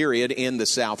 period, in the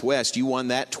Southwest. You won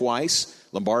that twice.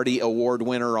 Lombardi Award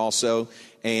winner also,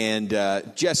 and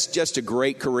just a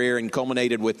great career, and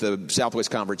culminated with the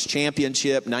Southwest Conference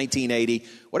Championship, 1980.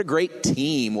 What a great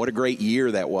team. What a great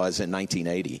year that was in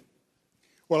 1980.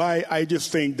 Well, I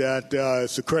just think that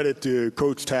it's a credit to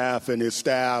Coach Taft and his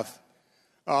staff.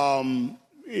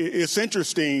 It's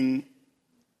interesting.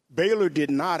 Baylor did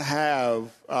not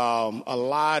have a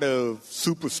lot of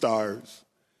superstars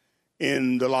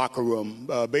in the locker room.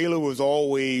 Baylor was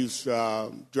always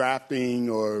drafting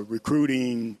or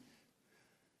recruiting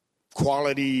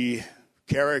quality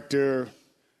character,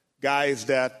 guys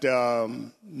that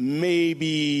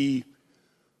maybe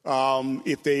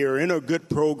if they are in a good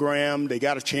program, they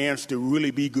got a chance to really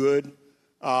be good.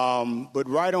 But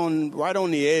right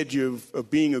on the edge of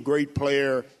being a great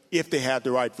player if they had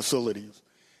the right facilities.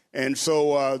 And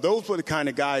so those were the kind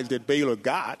of guys that Baylor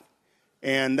got.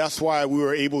 And that's why we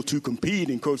were able to compete.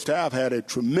 And Coach Taft had a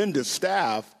tremendous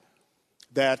staff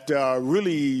that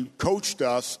really coached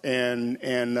us and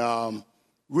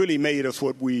really made us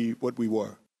what we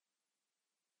were.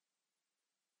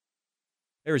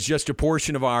 There's just a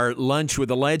portion of our Lunch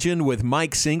with a Legend with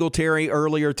Mike Singletary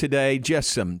earlier today.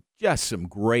 Just some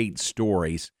great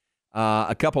stories.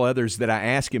 A couple others that I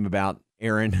asked him about,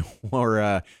 Aaron,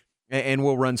 and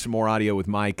we'll run some more audio with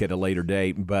Mike at a later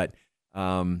date. But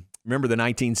remember the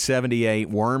 1978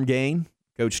 Worm game?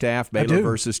 Coach Taft, Baylor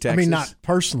versus Texas. I mean, not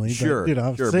personally, sure,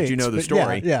 but, but you know the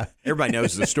story. Yeah. Everybody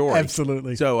knows the story.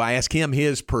 Absolutely. So I asked him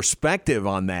his perspective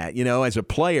on that, as a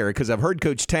player, because I've heard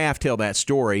Coach Taft tell that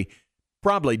story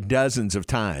probably dozens of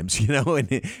times,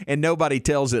 and nobody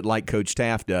tells it like Coach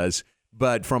Taft does.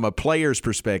 But from a player's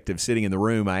perspective, sitting in the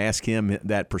room, I asked him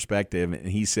that perspective, and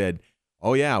he said,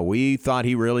 oh, yeah, we thought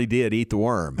he really did eat the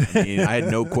worm. I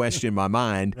had no question in my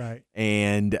mind. Right.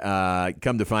 And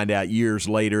come to find out years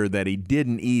later that he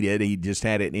didn't eat it. He just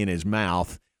had it in his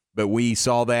mouth. But we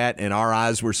saw that, and our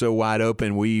eyes were so wide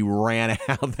open, we ran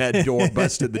out that door,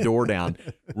 busted the door down,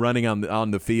 running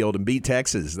on the field, and beat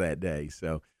Texas that day.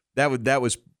 So that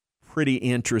was pretty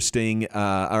interesting,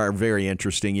 or very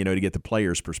interesting, to get the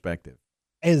player's perspective.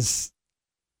 As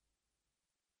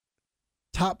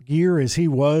top gear as he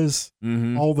was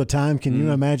all the time, can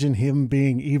you imagine him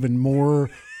being even more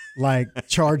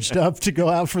charged up to go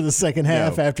out for the second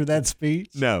half after that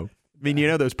speech? No. I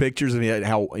mean, those pictures of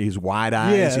how he's wide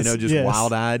eyes, Yes, just yes.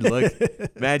 wild eyed. Look,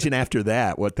 imagine after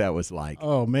that what that was like.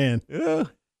 Oh, man. Yeah.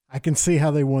 I can see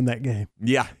how they won that game.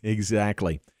 Yeah,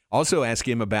 exactly. Also ask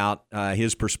him about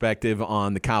his perspective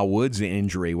on the Kyle Woods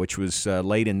injury, which was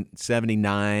late in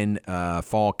 79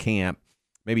 fall camp,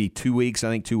 maybe 2 weeks, I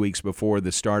think 2 weeks before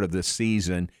the start of the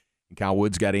season. And Kyle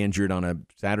Woods got injured on a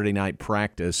Saturday night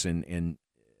practice and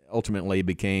ultimately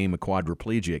became a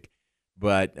quadriplegic.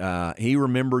 But he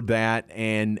remembered that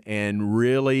and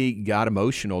really got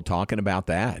emotional talking about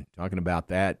that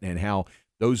and how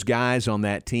those guys on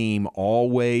that team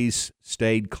always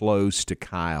stayed close to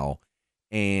Kyle.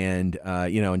 And,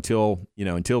 until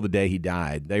the day he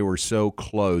died, they were so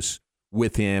close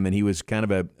with him, and he was kind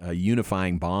of a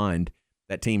unifying bond.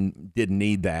 That team didn't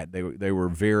need that. They were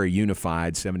very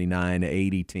unified, 79 to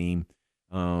 80 team.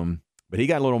 But he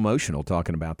got a little emotional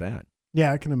talking about that.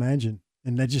 Yeah, I can imagine.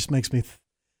 And that just makes me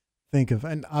think of,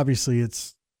 and obviously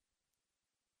it's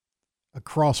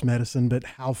across medicine, but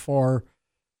how far,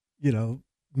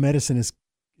 medicine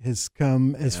has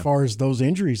come as far as those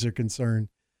injuries are concerned.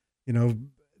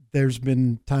 There's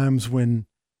been times when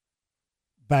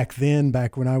back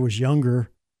when I was younger,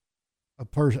 a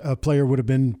player would have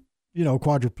been,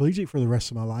 quadriplegic for the rest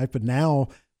of my life, but now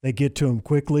they get to them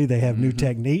quickly. They have new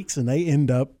techniques and they end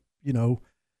up, I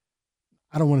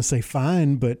don't want to say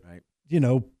fine, but,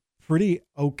 pretty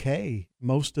okay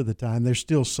most of the time. There's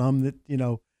still some that,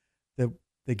 that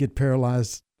they get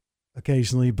paralyzed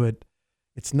occasionally, but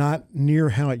it's not near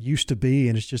how it used to be.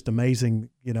 And it's just amazing,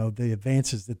 the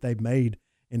advances that they've made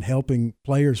in helping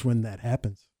players when that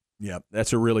happens. Yeah,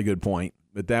 that's a really good point.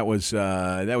 But that was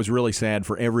really sad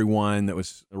for everyone that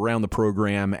was around the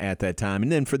program at that time, and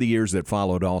then for the years that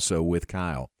followed also with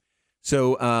Kyle.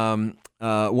 So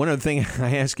one other thing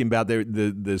I asked him about,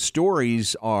 the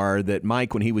stories are that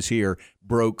Mike, when he was here,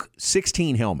 broke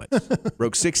 16 helmets.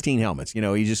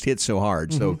 He just hit so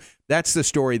hard. So that's the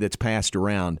story that's passed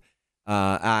around.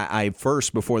 I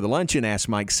first, before the luncheon, asked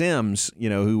Mike Sims,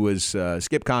 who was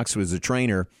Skip Cox was a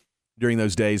trainer during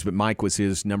those days, but Mike was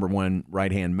his number one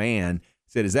right-hand man.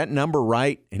 Said, "Is that number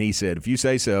right?" And he said, "If you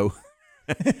say so."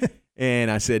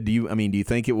 And I said, "Do you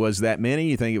think it was that many?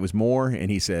 You think it was more?" And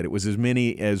he said, "It was as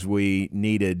many as we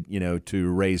needed,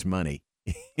 to raise money."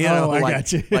 I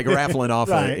got you. Like raffling off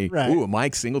right. a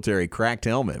Mike Singletary cracked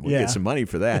helmet. We'll get some money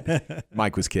for that.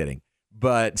 Mike was kidding.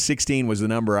 But 16 was the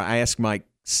number. I asked Mike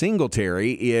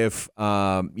Singletary if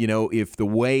the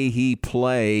way he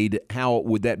played, how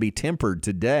would that be tempered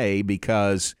today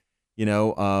because,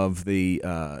 of the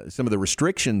some of the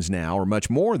restrictions now are much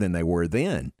more than they were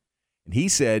then. And he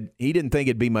said he didn't think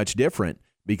it'd be much different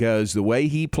because the way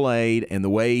he played and the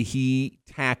way he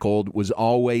tackled was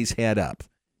always head up,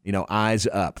 eyes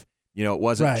up. It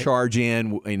wasn't charge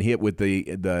in and hit with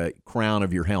the crown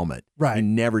of your helmet. Right. He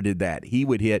never did that. He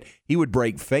would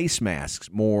break face masks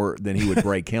more than he would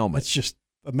break helmets. It's just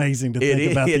amazing to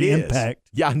think about the impact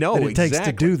that it takes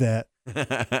to do that.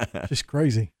 Just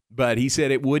crazy. But he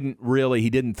said he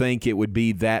didn't think it would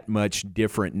be that much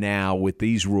different now with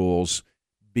these rules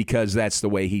because that's the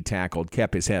way he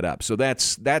kept his head up. So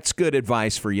that's good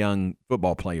advice for young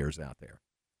football players out there.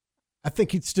 I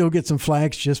think he'd still get some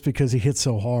flags just because he hit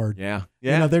so hard. Yeah.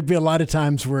 There'd be a lot of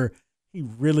times where he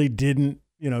really didn't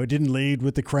lead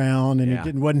with the crown and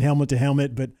it wasn't helmet to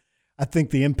helmet, but I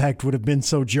think the impact would have been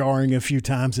so jarring a few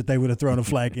times that they would have thrown a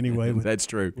flag anyway. That's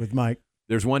true. With Mike.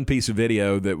 There's one piece of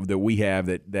video that we have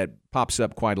that pops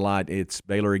up quite a lot. It's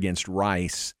Baylor against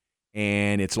Rice,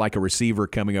 and it's like a receiver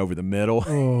coming over the middle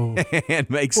and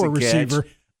makes a catch. Receiver.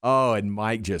 Oh, and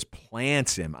Mike just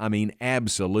plants him. I mean,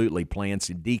 absolutely plants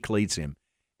him, decleats him.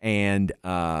 And,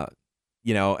 I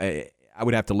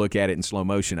would have to look at it in slow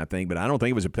motion, I think, but I don't think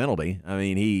it was a penalty. I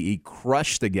mean, he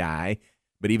crushed the guy,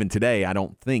 but even today, I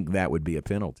don't think that would be a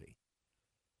penalty.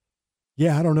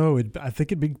 Yeah, I don't know. I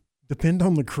think it'd depend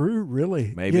on the crew,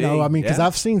 really. Maybe. Because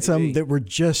I've seen some that were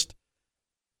just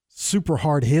super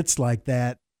hard hits like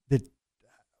that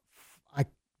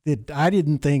I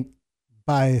didn't think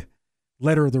by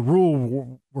letter of the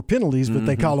rule were penalties, but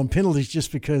they call them penalties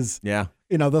just because,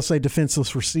 they'll say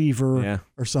defenseless receiver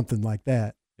or something like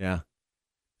that. Yeah.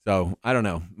 So I don't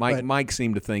know. Mike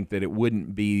seemed to think that it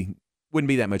wouldn't be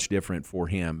that much different for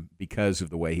him because of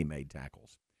the way he made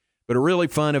tackles. But a really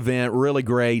fun event, really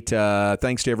great.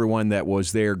 Thanks to everyone that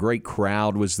was there. Great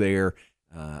crowd was there.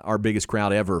 Our biggest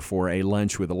crowd ever for a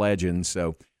lunch with a legend.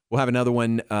 So we'll have another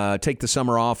one. Take the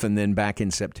summer off and then back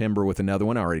in September with another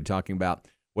one. Already talking about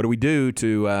what do we do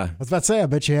to I was about to say, I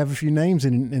bet you have a few names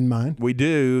in mind. We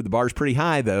do. The bar's pretty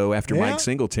high, though, after Mike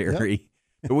Singletary. Yep.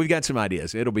 But we've got some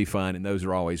ideas. It'll be fun, and those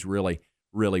are always really,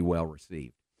 really well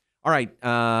received. All right.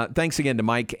 Thanks again to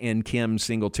Mike and Kim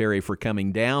Singletary for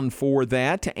coming down for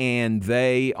that. And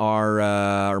they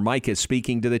are, Mike is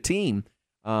speaking to the team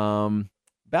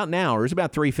about now, or it's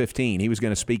about 3:15. He was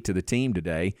going to speak to the team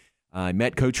today. I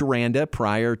met Coach Aranda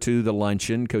prior to the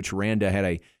luncheon. Coach Aranda had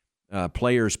a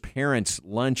players' parents'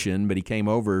 luncheon, but he came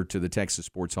over to the Texas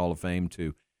Sports Hall of Fame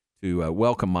to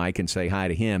welcome Mike and say hi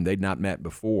to him. They'd not met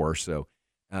before. So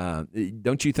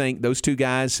don't you think those two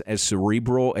guys, as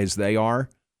cerebral as they are,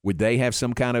 would they have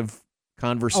some kind of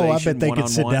conversation? Oh, I bet they one-on-one?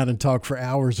 could sit down and talk for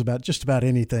hours about just about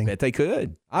anything. I bet they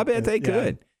could. They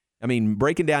could. I mean,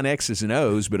 breaking down X's and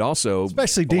O's, but also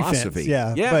especially philosophy.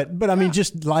 Defense. Yeah. But I mean,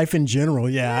 just life in general.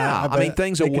 Yeah. I mean,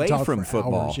 things away from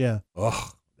football. Hours, yeah. Oh,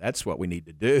 that's what we need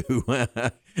to do.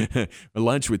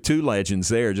 Lunch with two legends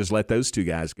there. Just let those two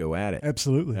guys go at it.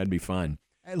 Absolutely. That'd be fun.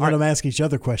 Let them ask each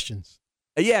other questions.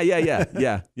 Yeah.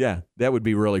 That would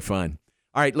be really fun.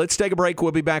 All right, let's take a break.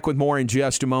 We'll be back with more in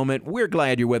just a moment. We're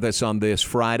glad you're with us on this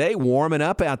Friday. Warming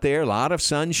up out there. A lot of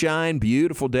sunshine.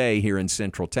 Beautiful day here in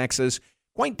Central Texas.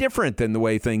 Quite different than the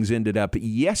way things ended up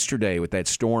yesterday with that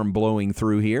storm blowing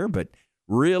through here, but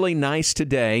really nice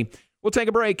today. We'll take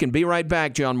a break and be right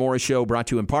back. John Morris Show brought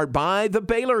to you in part by the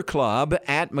Baylor Club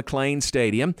at McLean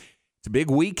Stadium. It's a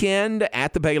big weekend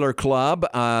at the Baylor Club.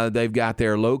 They've got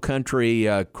their Low Country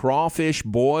crawfish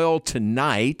boil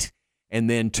tonight. And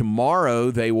then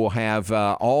tomorrow they will have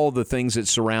all the things that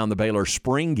surround the Baylor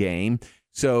spring game.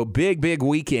 So big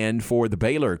weekend for the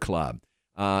Baylor Club.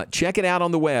 Check it out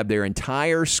on the web. Their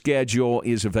entire schedule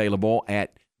is available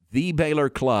at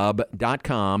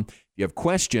thebaylorclub.com. If you have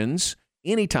questions,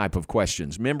 any type of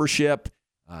questions, membership,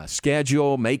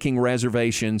 schedule, making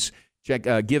reservations,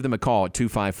 give them a call at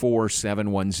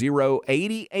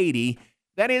 254-710-8080.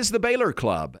 That is the Baylor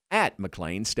Club at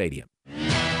McLean Stadium.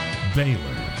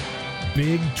 Baylor.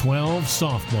 Big 12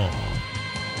 softball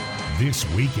this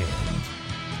weekend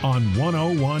on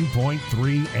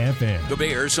 101.3 FM. The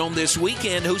Bears home this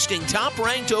weekend hosting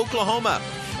top-ranked Oklahoma.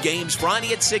 Games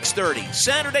Friday at 6:30,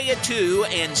 Saturday at 2,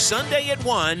 and Sunday at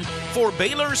 1 for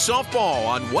Baylor softball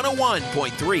on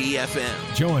 101.3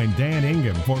 FM. Join Dan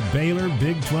Ingham for Baylor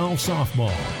Big 12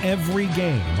 softball every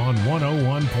game on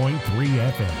 101.3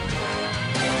 FM.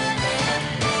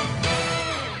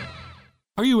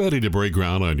 Are you ready to break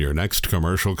ground on your next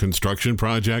commercial construction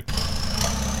project?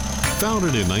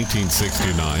 Founded in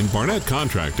 1969, Barnett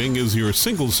Contracting is your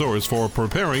single source for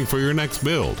preparing for your next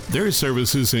build. Their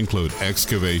services include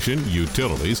excavation,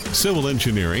 utilities, civil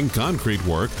engineering, concrete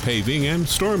work, paving, and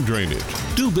storm drainage.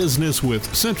 Do business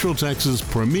with Central Texas'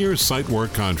 premier site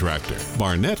work contractor,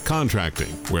 Barnett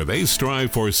Contracting, where they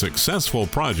strive for successful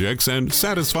projects and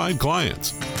satisfied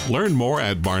clients. Learn more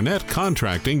at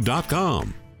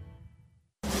barnettcontracting.com.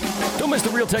 Don't miss the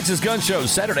Real Texas Gun Show,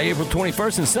 Saturday, April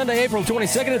 21st and Sunday, April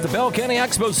 22nd at the Bell County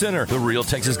Expo Center. The Real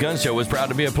Texas Gun Show is proud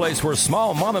to be a place where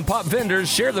small mom-and-pop vendors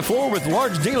share the floor with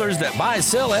large dealers that buy,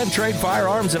 sell, and trade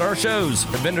firearms at our shows.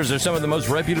 The vendors are some of the most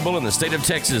reputable in the state of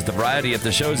Texas. The variety at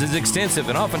the shows is extensive,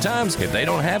 and oftentimes, if they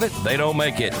don't have it, they don't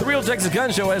make it. The Real Texas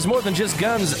Gun Show has more than just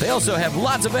guns. They also have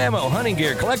lots of ammo, hunting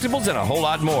gear, collectibles, and a whole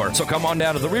lot more. So come on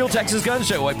down to the Real Texas Gun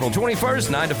Show, April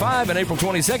 21st, 9 to 5, and April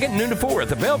 22nd, noon to 4 at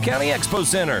the Bell County Expo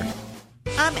Center.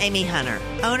 I'm Amy Hunter,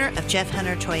 owner of Jeff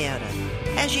Hunter Toyota.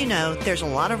 As you know, there's a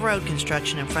lot of road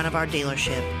construction in front of our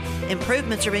dealership.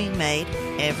 Improvements are being made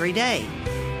every day,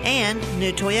 and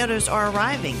new Toyotas are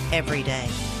arriving every day.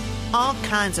 All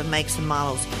kinds of makes and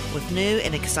models with new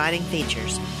and exciting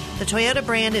features. The Toyota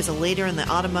brand is a leader in the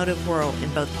automotive world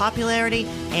in both popularity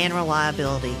and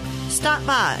reliability. Stop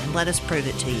by and let us prove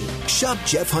it to you. Shop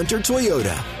Jeff Hunter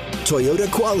Toyota.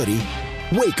 Toyota quality,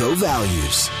 Waco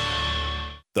values.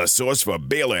 The source for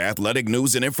Baylor athletic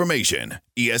news and information,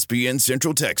 ESPN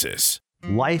Central Texas.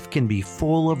 Life can be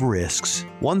full of risks.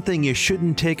 One thing you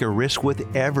shouldn't take a risk with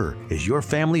ever is your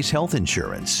family's health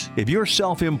insurance. If you're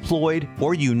self-employed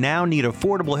or you now need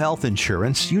affordable health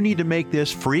insurance, you need to make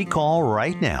this free call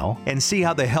right now and see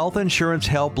how the Health Insurance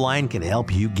Helpline can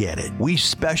help you get it. We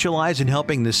specialize in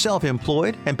helping the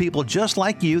self-employed and people just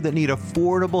like you that need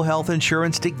affordable health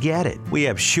insurance to get it. We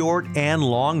have short and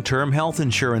long-term health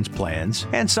insurance plans,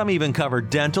 and some even cover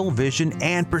dental, vision,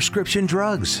 and prescription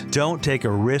drugs. Don't take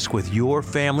a risk with your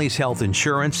family's health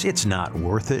insurance. It's not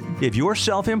worth it. If you're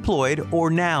self-employed or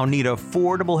now need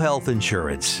affordable health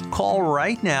insurance, call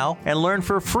right now and learn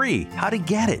for free how to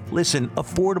get it. Listen,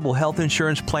 affordable health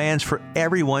insurance plans for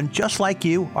everyone just like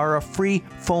you are a free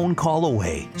phone call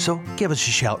away. So give us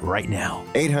a shout right now.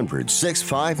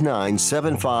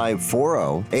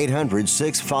 800-659-7540.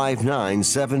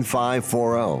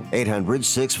 800-659-7540.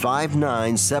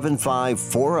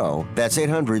 800-659-7540. That's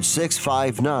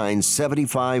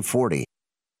 800-659-7540.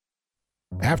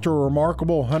 After a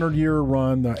remarkable 100-year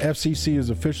run, the FCC is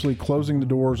officially closing the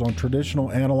doors on traditional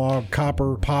analog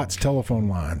copper POTS telephone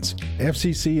lines.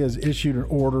 FCC has issued an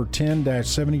Order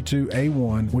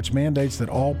 10-72A1, which mandates that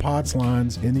all POTS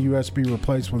lines in the U.S. be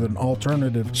replaced with an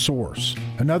alternative source.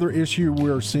 Another issue we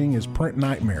are seeing is Print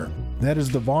Nightmare. That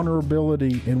is the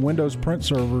vulnerability in Windows print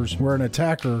servers where an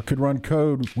attacker could run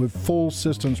code with full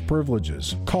systems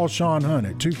privileges. Call Sean Hunt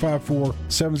at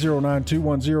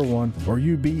 254-709-2101 or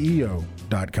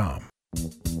ubeo.com.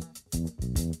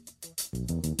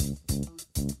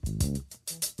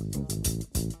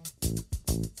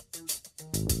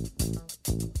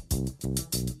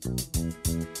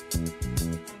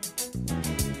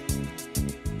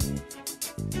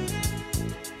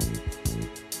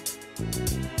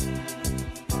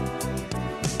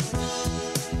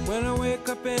 When I wake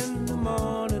up in the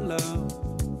morning, love.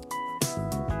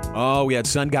 Oh, we had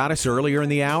Sun Goddess earlier in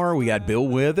the hour. We got Bill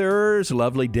Withers,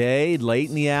 lovely day, late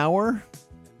in the hour.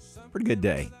 Pretty good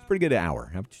day. Pretty good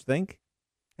hour. How would you think?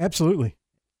 Absolutely.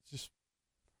 Just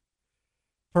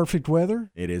perfect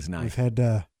weather. It is nice. We've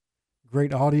had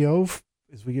great audio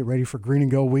as we get ready for Green and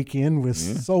Gold weekend with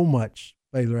so much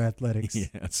Baylor athletics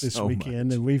this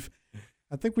weekend. And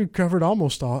I think we've covered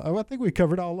almost all. I think we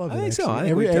covered all of it. I think actually. so. I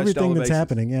think everything that's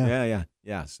happening. Yeah.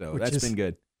 Yeah. So Which that's is been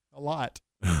good. A lot.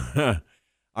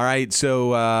 All right.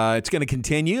 So it's going to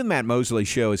continue. The Matt Mosley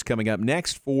Show is coming up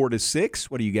next, 4 to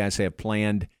 6. What do you guys have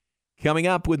planned coming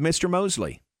up with Mr.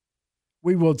 Mosley?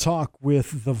 We will talk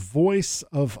with the voice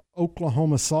of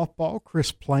Oklahoma softball,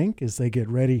 Chris Plank, as they get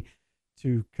ready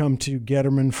to come to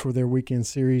Getterman for their weekend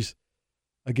series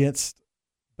against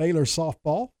Baylor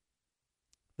softball.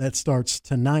 That starts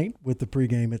tonight with the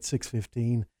pregame at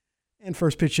 6:15 and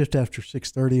first pitch shift after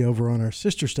 6:30 over on our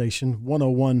sister station,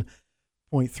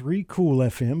 101.3 Cool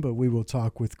FM. But we will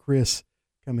talk with Chris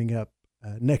coming up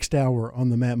next hour on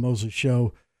the Matt Mosley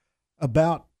Show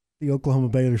about the Oklahoma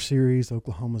Baylor series,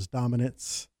 Oklahoma's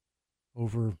dominance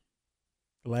over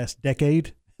the last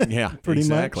decade. Yeah, pretty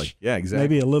exactly. much. Yeah, exactly.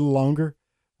 Maybe a little longer.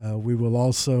 We will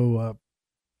also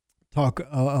talk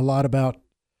a lot about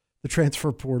the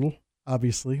transfer portal,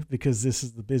 obviously, because this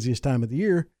is the busiest time of the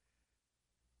year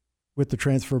with the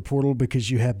transfer portal because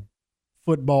you have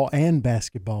football and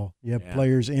basketball. You have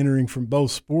players entering from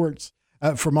both sports,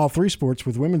 from all three sports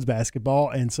with women's basketball.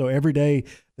 And so every day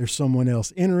there's someone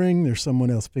else entering, there's someone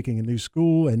else picking a new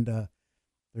school, and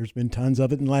there's been tons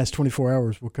of it in the last 24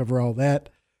 hours. We'll cover all that,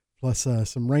 plus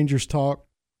some Rangers talk.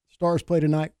 Stars play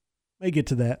tonight. May get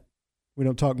to that. We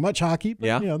don't talk much hockey,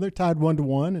 but they're tied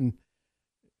 1-1, and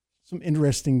some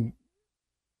interesting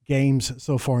games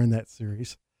so far in that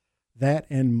series. That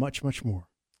and much, much more.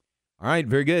 All right,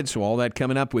 very good. So all that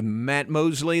coming up with Matt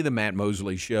Mosley, the Matt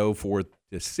Mosley Show, 4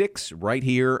 to 6, right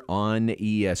here on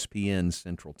ESPN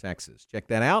Central Texas. Check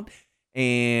that out.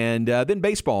 And then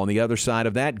baseball on the other side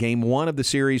of that, game 1 of the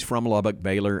series from Lubbock,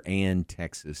 Baylor, and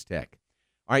Texas Tech.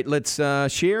 All right, let's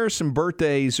share some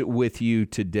birthdays with you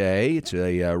today. It's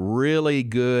a really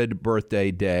good birthday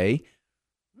day.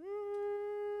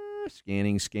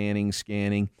 Scanning.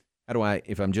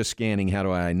 If I'm just scanning, how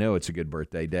do I know it's a good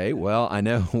birthday day? Well, I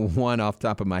know one off the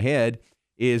top of my head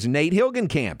is Nate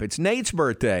Hilgenkamp. It's Nate's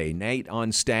birthday. Nate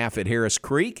on staff at Harris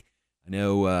Creek. I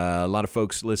know a lot of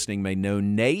folks listening may know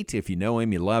Nate. If you know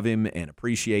him, you love him and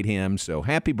appreciate him. So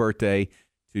happy birthday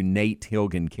to Nate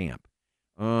Hilgenkamp.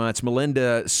 It's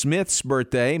Melinda Smith's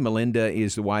birthday. Melinda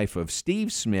is the wife of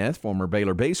Steve Smith, former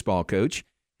Baylor baseball coach.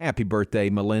 Happy birthday,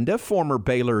 Melinda, former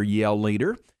Baylor Yell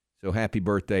leader. So happy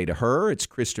birthday to her. It's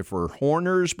Christopher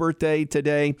Horner's birthday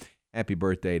today. Happy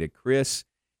birthday to Chris.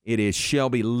 It is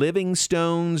Shelby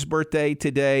Livingstone's birthday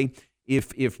today.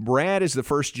 If Brad is the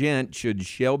first gent, should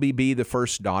Shelby be the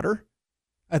first daughter?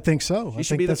 I think so. She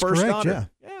should be the first correct,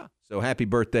 daughter. Yeah. So happy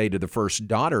birthday to the first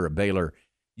daughter of Baylor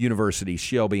University,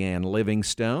 Shelby Ann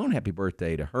Livingstone. Happy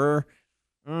birthday to her.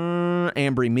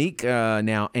 Ambry Meek,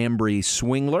 now Ambry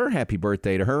Swingler. Happy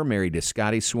birthday to her. Married to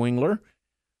Scotty Swingler.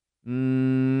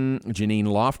 Janine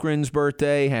Lofgren's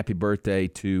birthday. Happy birthday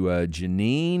to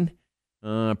Janine.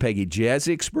 Peggy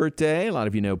Jezik's birthday. A lot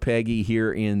of you know Peggy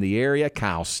here in the area.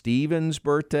 Kyle Stevens'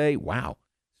 birthday. Wow.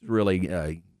 It's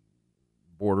really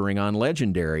bordering on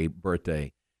legendary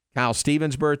birthday. Kyle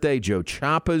Stevens' birthday. Joe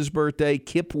Chappa's birthday.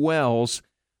 Kip Wells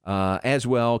as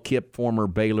well. Kip, former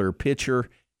Baylor pitcher.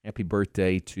 Happy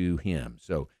birthday to him.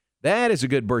 So that is a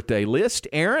good birthday list.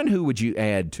 Aaron, who would you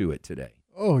add to it today?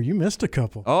 Oh, you missed a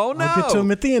couple. Oh, no. I'll get to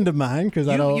them at the end of mine because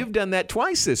I don't. You've done that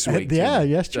twice this week.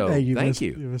 Yesterday. So, thank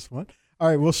you. You missed one. All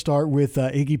right, we'll start with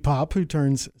Iggy Pop, who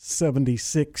turns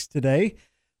 76 today.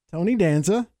 Tony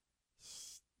Danza,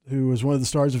 who was one of the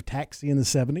stars of Taxi in the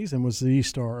 70s and was the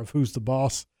star of Who's the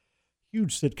Boss.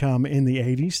 huge sitcom in the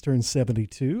 80s, turned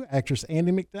 72. Actress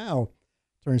Andie MacDowell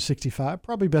turned 65,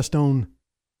 probably best known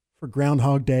for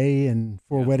Groundhog Day and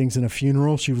Four Weddings and a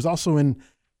Funeral. She was also in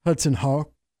Hudson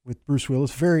Hawk with Bruce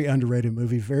Willis. Very underrated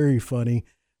movie, very funny,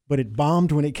 but it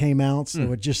bombed when it came out,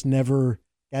 so it just never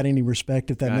got any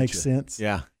respect, if that makes sense.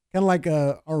 Yeah. Kind of like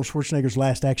Arnold Schwarzenegger's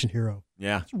Last Action Hero.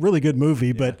 Yeah. It's a really good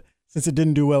movie, but since it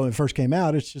didn't do well when it first came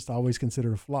out, it's just always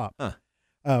considered a flop.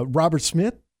 Robert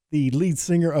Smith, the lead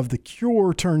singer of The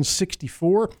Cure, turned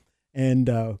 64.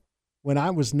 And when I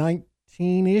was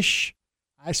 19-ish,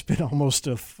 I spent almost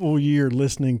a full year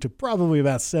listening to probably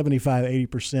about 75,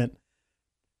 80%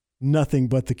 nothing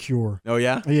but The Cure. Oh,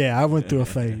 yeah? Yeah, I went through a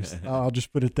phase. I'll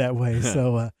just put it that way.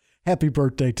 So happy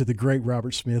birthday to the great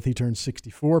Robert Smith. He turned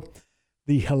 64.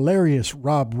 The hilarious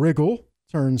Rob Riggle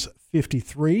turns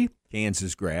 53.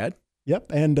 Kansas grad.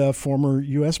 Yep, and former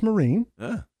U.S. Marine.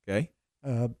 Okay.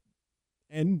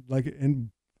 And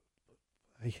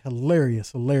a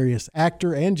hilarious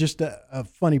actor and just a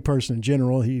funny person in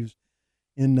general. He's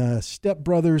in Step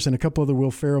Brothers and a couple other Will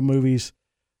Ferrell movies,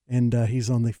 and he's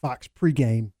on the Fox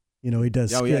pregame. You know, he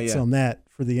does skits on that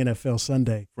for the NFL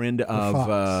Sunday. Friend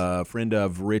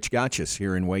of Rich Gotchis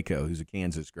here in Waco, who's a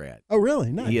Kansas grad. Oh,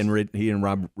 really? Nice. He and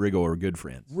Rob Riggle are good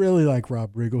friends. Really like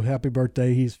Rob Riggle. Happy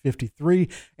birthday. He's 53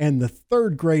 and the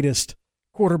third greatest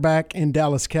quarterback in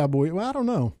Dallas Cowboy. Well, I don't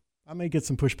know. I may get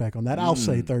some pushback on that. I'll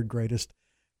say third greatest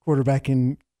quarterback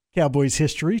in Cowboys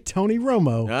history. Tony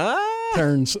Romo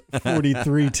turns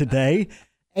 43 today.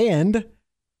 And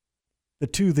the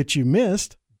two that you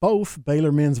missed, both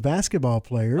Baylor men's basketball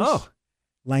players.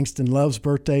 Langston Love's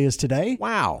birthday is today.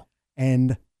 Wow.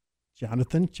 And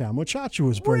Jonathan Chamo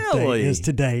Chachua's birthday is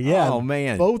today. Yeah. Oh,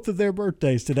 man. Both of their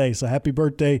birthdays today. So happy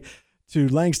birthday to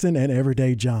Langston and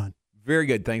Everyday John. Very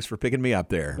good. Thanks for picking me up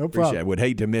there. No Appreciate problem. it. Would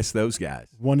hate to miss those guys.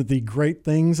 One of the great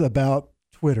things about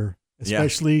Twitter,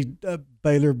 especially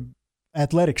Baylor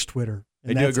Athletics Twitter.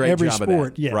 And they do a great every job sport,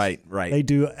 of that. Yes. Right. They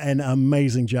do an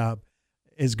amazing job.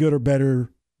 As good or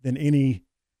better than any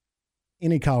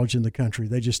college in the country.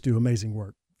 They just do amazing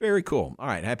work. Very cool. All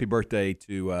right. Happy birthday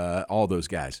to all those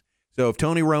guys. So if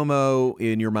Tony Romo,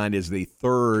 in your mind, is the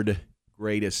third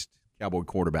greatest Cowboy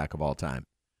quarterback of all time,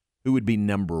 who would be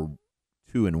number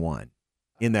 2 and 1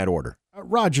 in that order?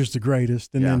 Rodgers the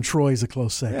greatest, and then Troy's a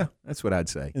close second. Yeah, that's what I'd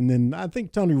say. And then I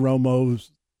think Tony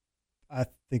Romo's, I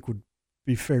think, would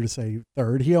be fair to say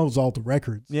third. He owns all the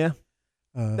records. Yeah.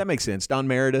 That makes sense. Don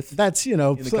Meredith. That's,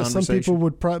 some people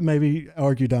would maybe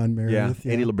argue Don Meredith.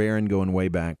 Yeah. Eddie LeBaron going way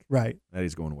back. Right. That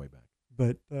is going way back.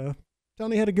 But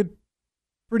Tony had a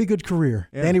pretty good career.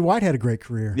 Yeah. Danny White had a great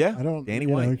career. Yeah. Danny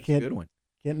White, good one.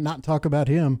 Can't not talk about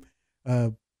him.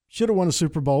 Should have won a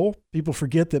Super Bowl. People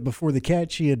forget that before the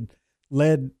catch, he had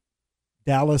led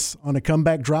Dallas on a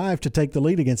comeback drive to take the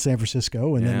lead against San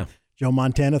Francisco. And then Joe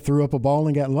Montana threw up a ball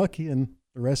and got lucky, and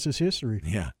the rest is history.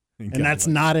 Yeah. And that's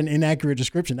not an inaccurate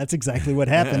description. That's exactly what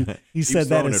happened. He said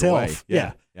that himself.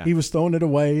 Yeah. He was throwing it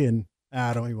away, and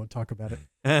I don't even want to talk about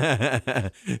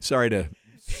it. Sorry to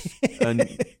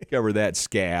uncover that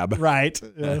scab. Right.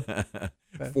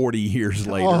 40 years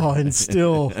later. Oh, and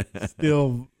still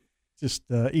just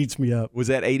eats me up. Was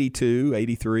that 82,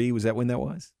 83? Was that when that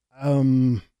was?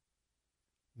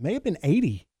 May have been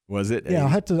 80. Was it? Yeah,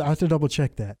 80? I have to double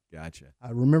check that. Gotcha. I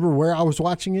remember where I was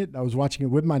watching it. I was watching it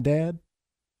with my dad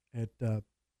at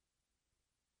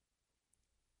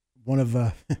one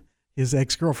of his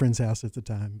ex-girlfriend's house at the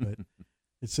time. But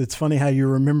it's funny how you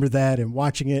remember that and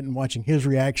watching it and watching his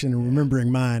reaction and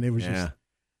remembering mine. It was just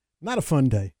not a fun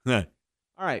day. All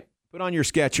right. Put on your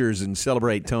Skechers and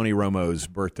celebrate Tony Romo's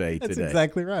birthday today. That's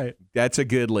exactly right. That's a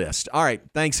good list. All right.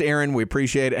 Thanks, Aaron. We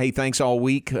appreciate it. Hey, thanks all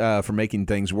week for making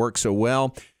things work so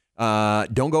well.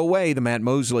 Don't go away. The Matt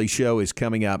Mosley Show is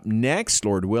coming up next.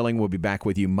 Lord willing, we'll be back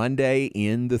with you Monday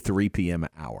in the 3 p.m.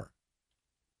 hour.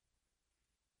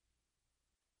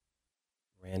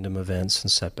 Random events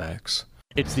and setbacks.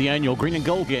 It's the annual Green and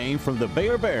Gold game from the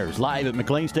Baylor Bears live at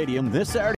McLean Stadium this Saturday.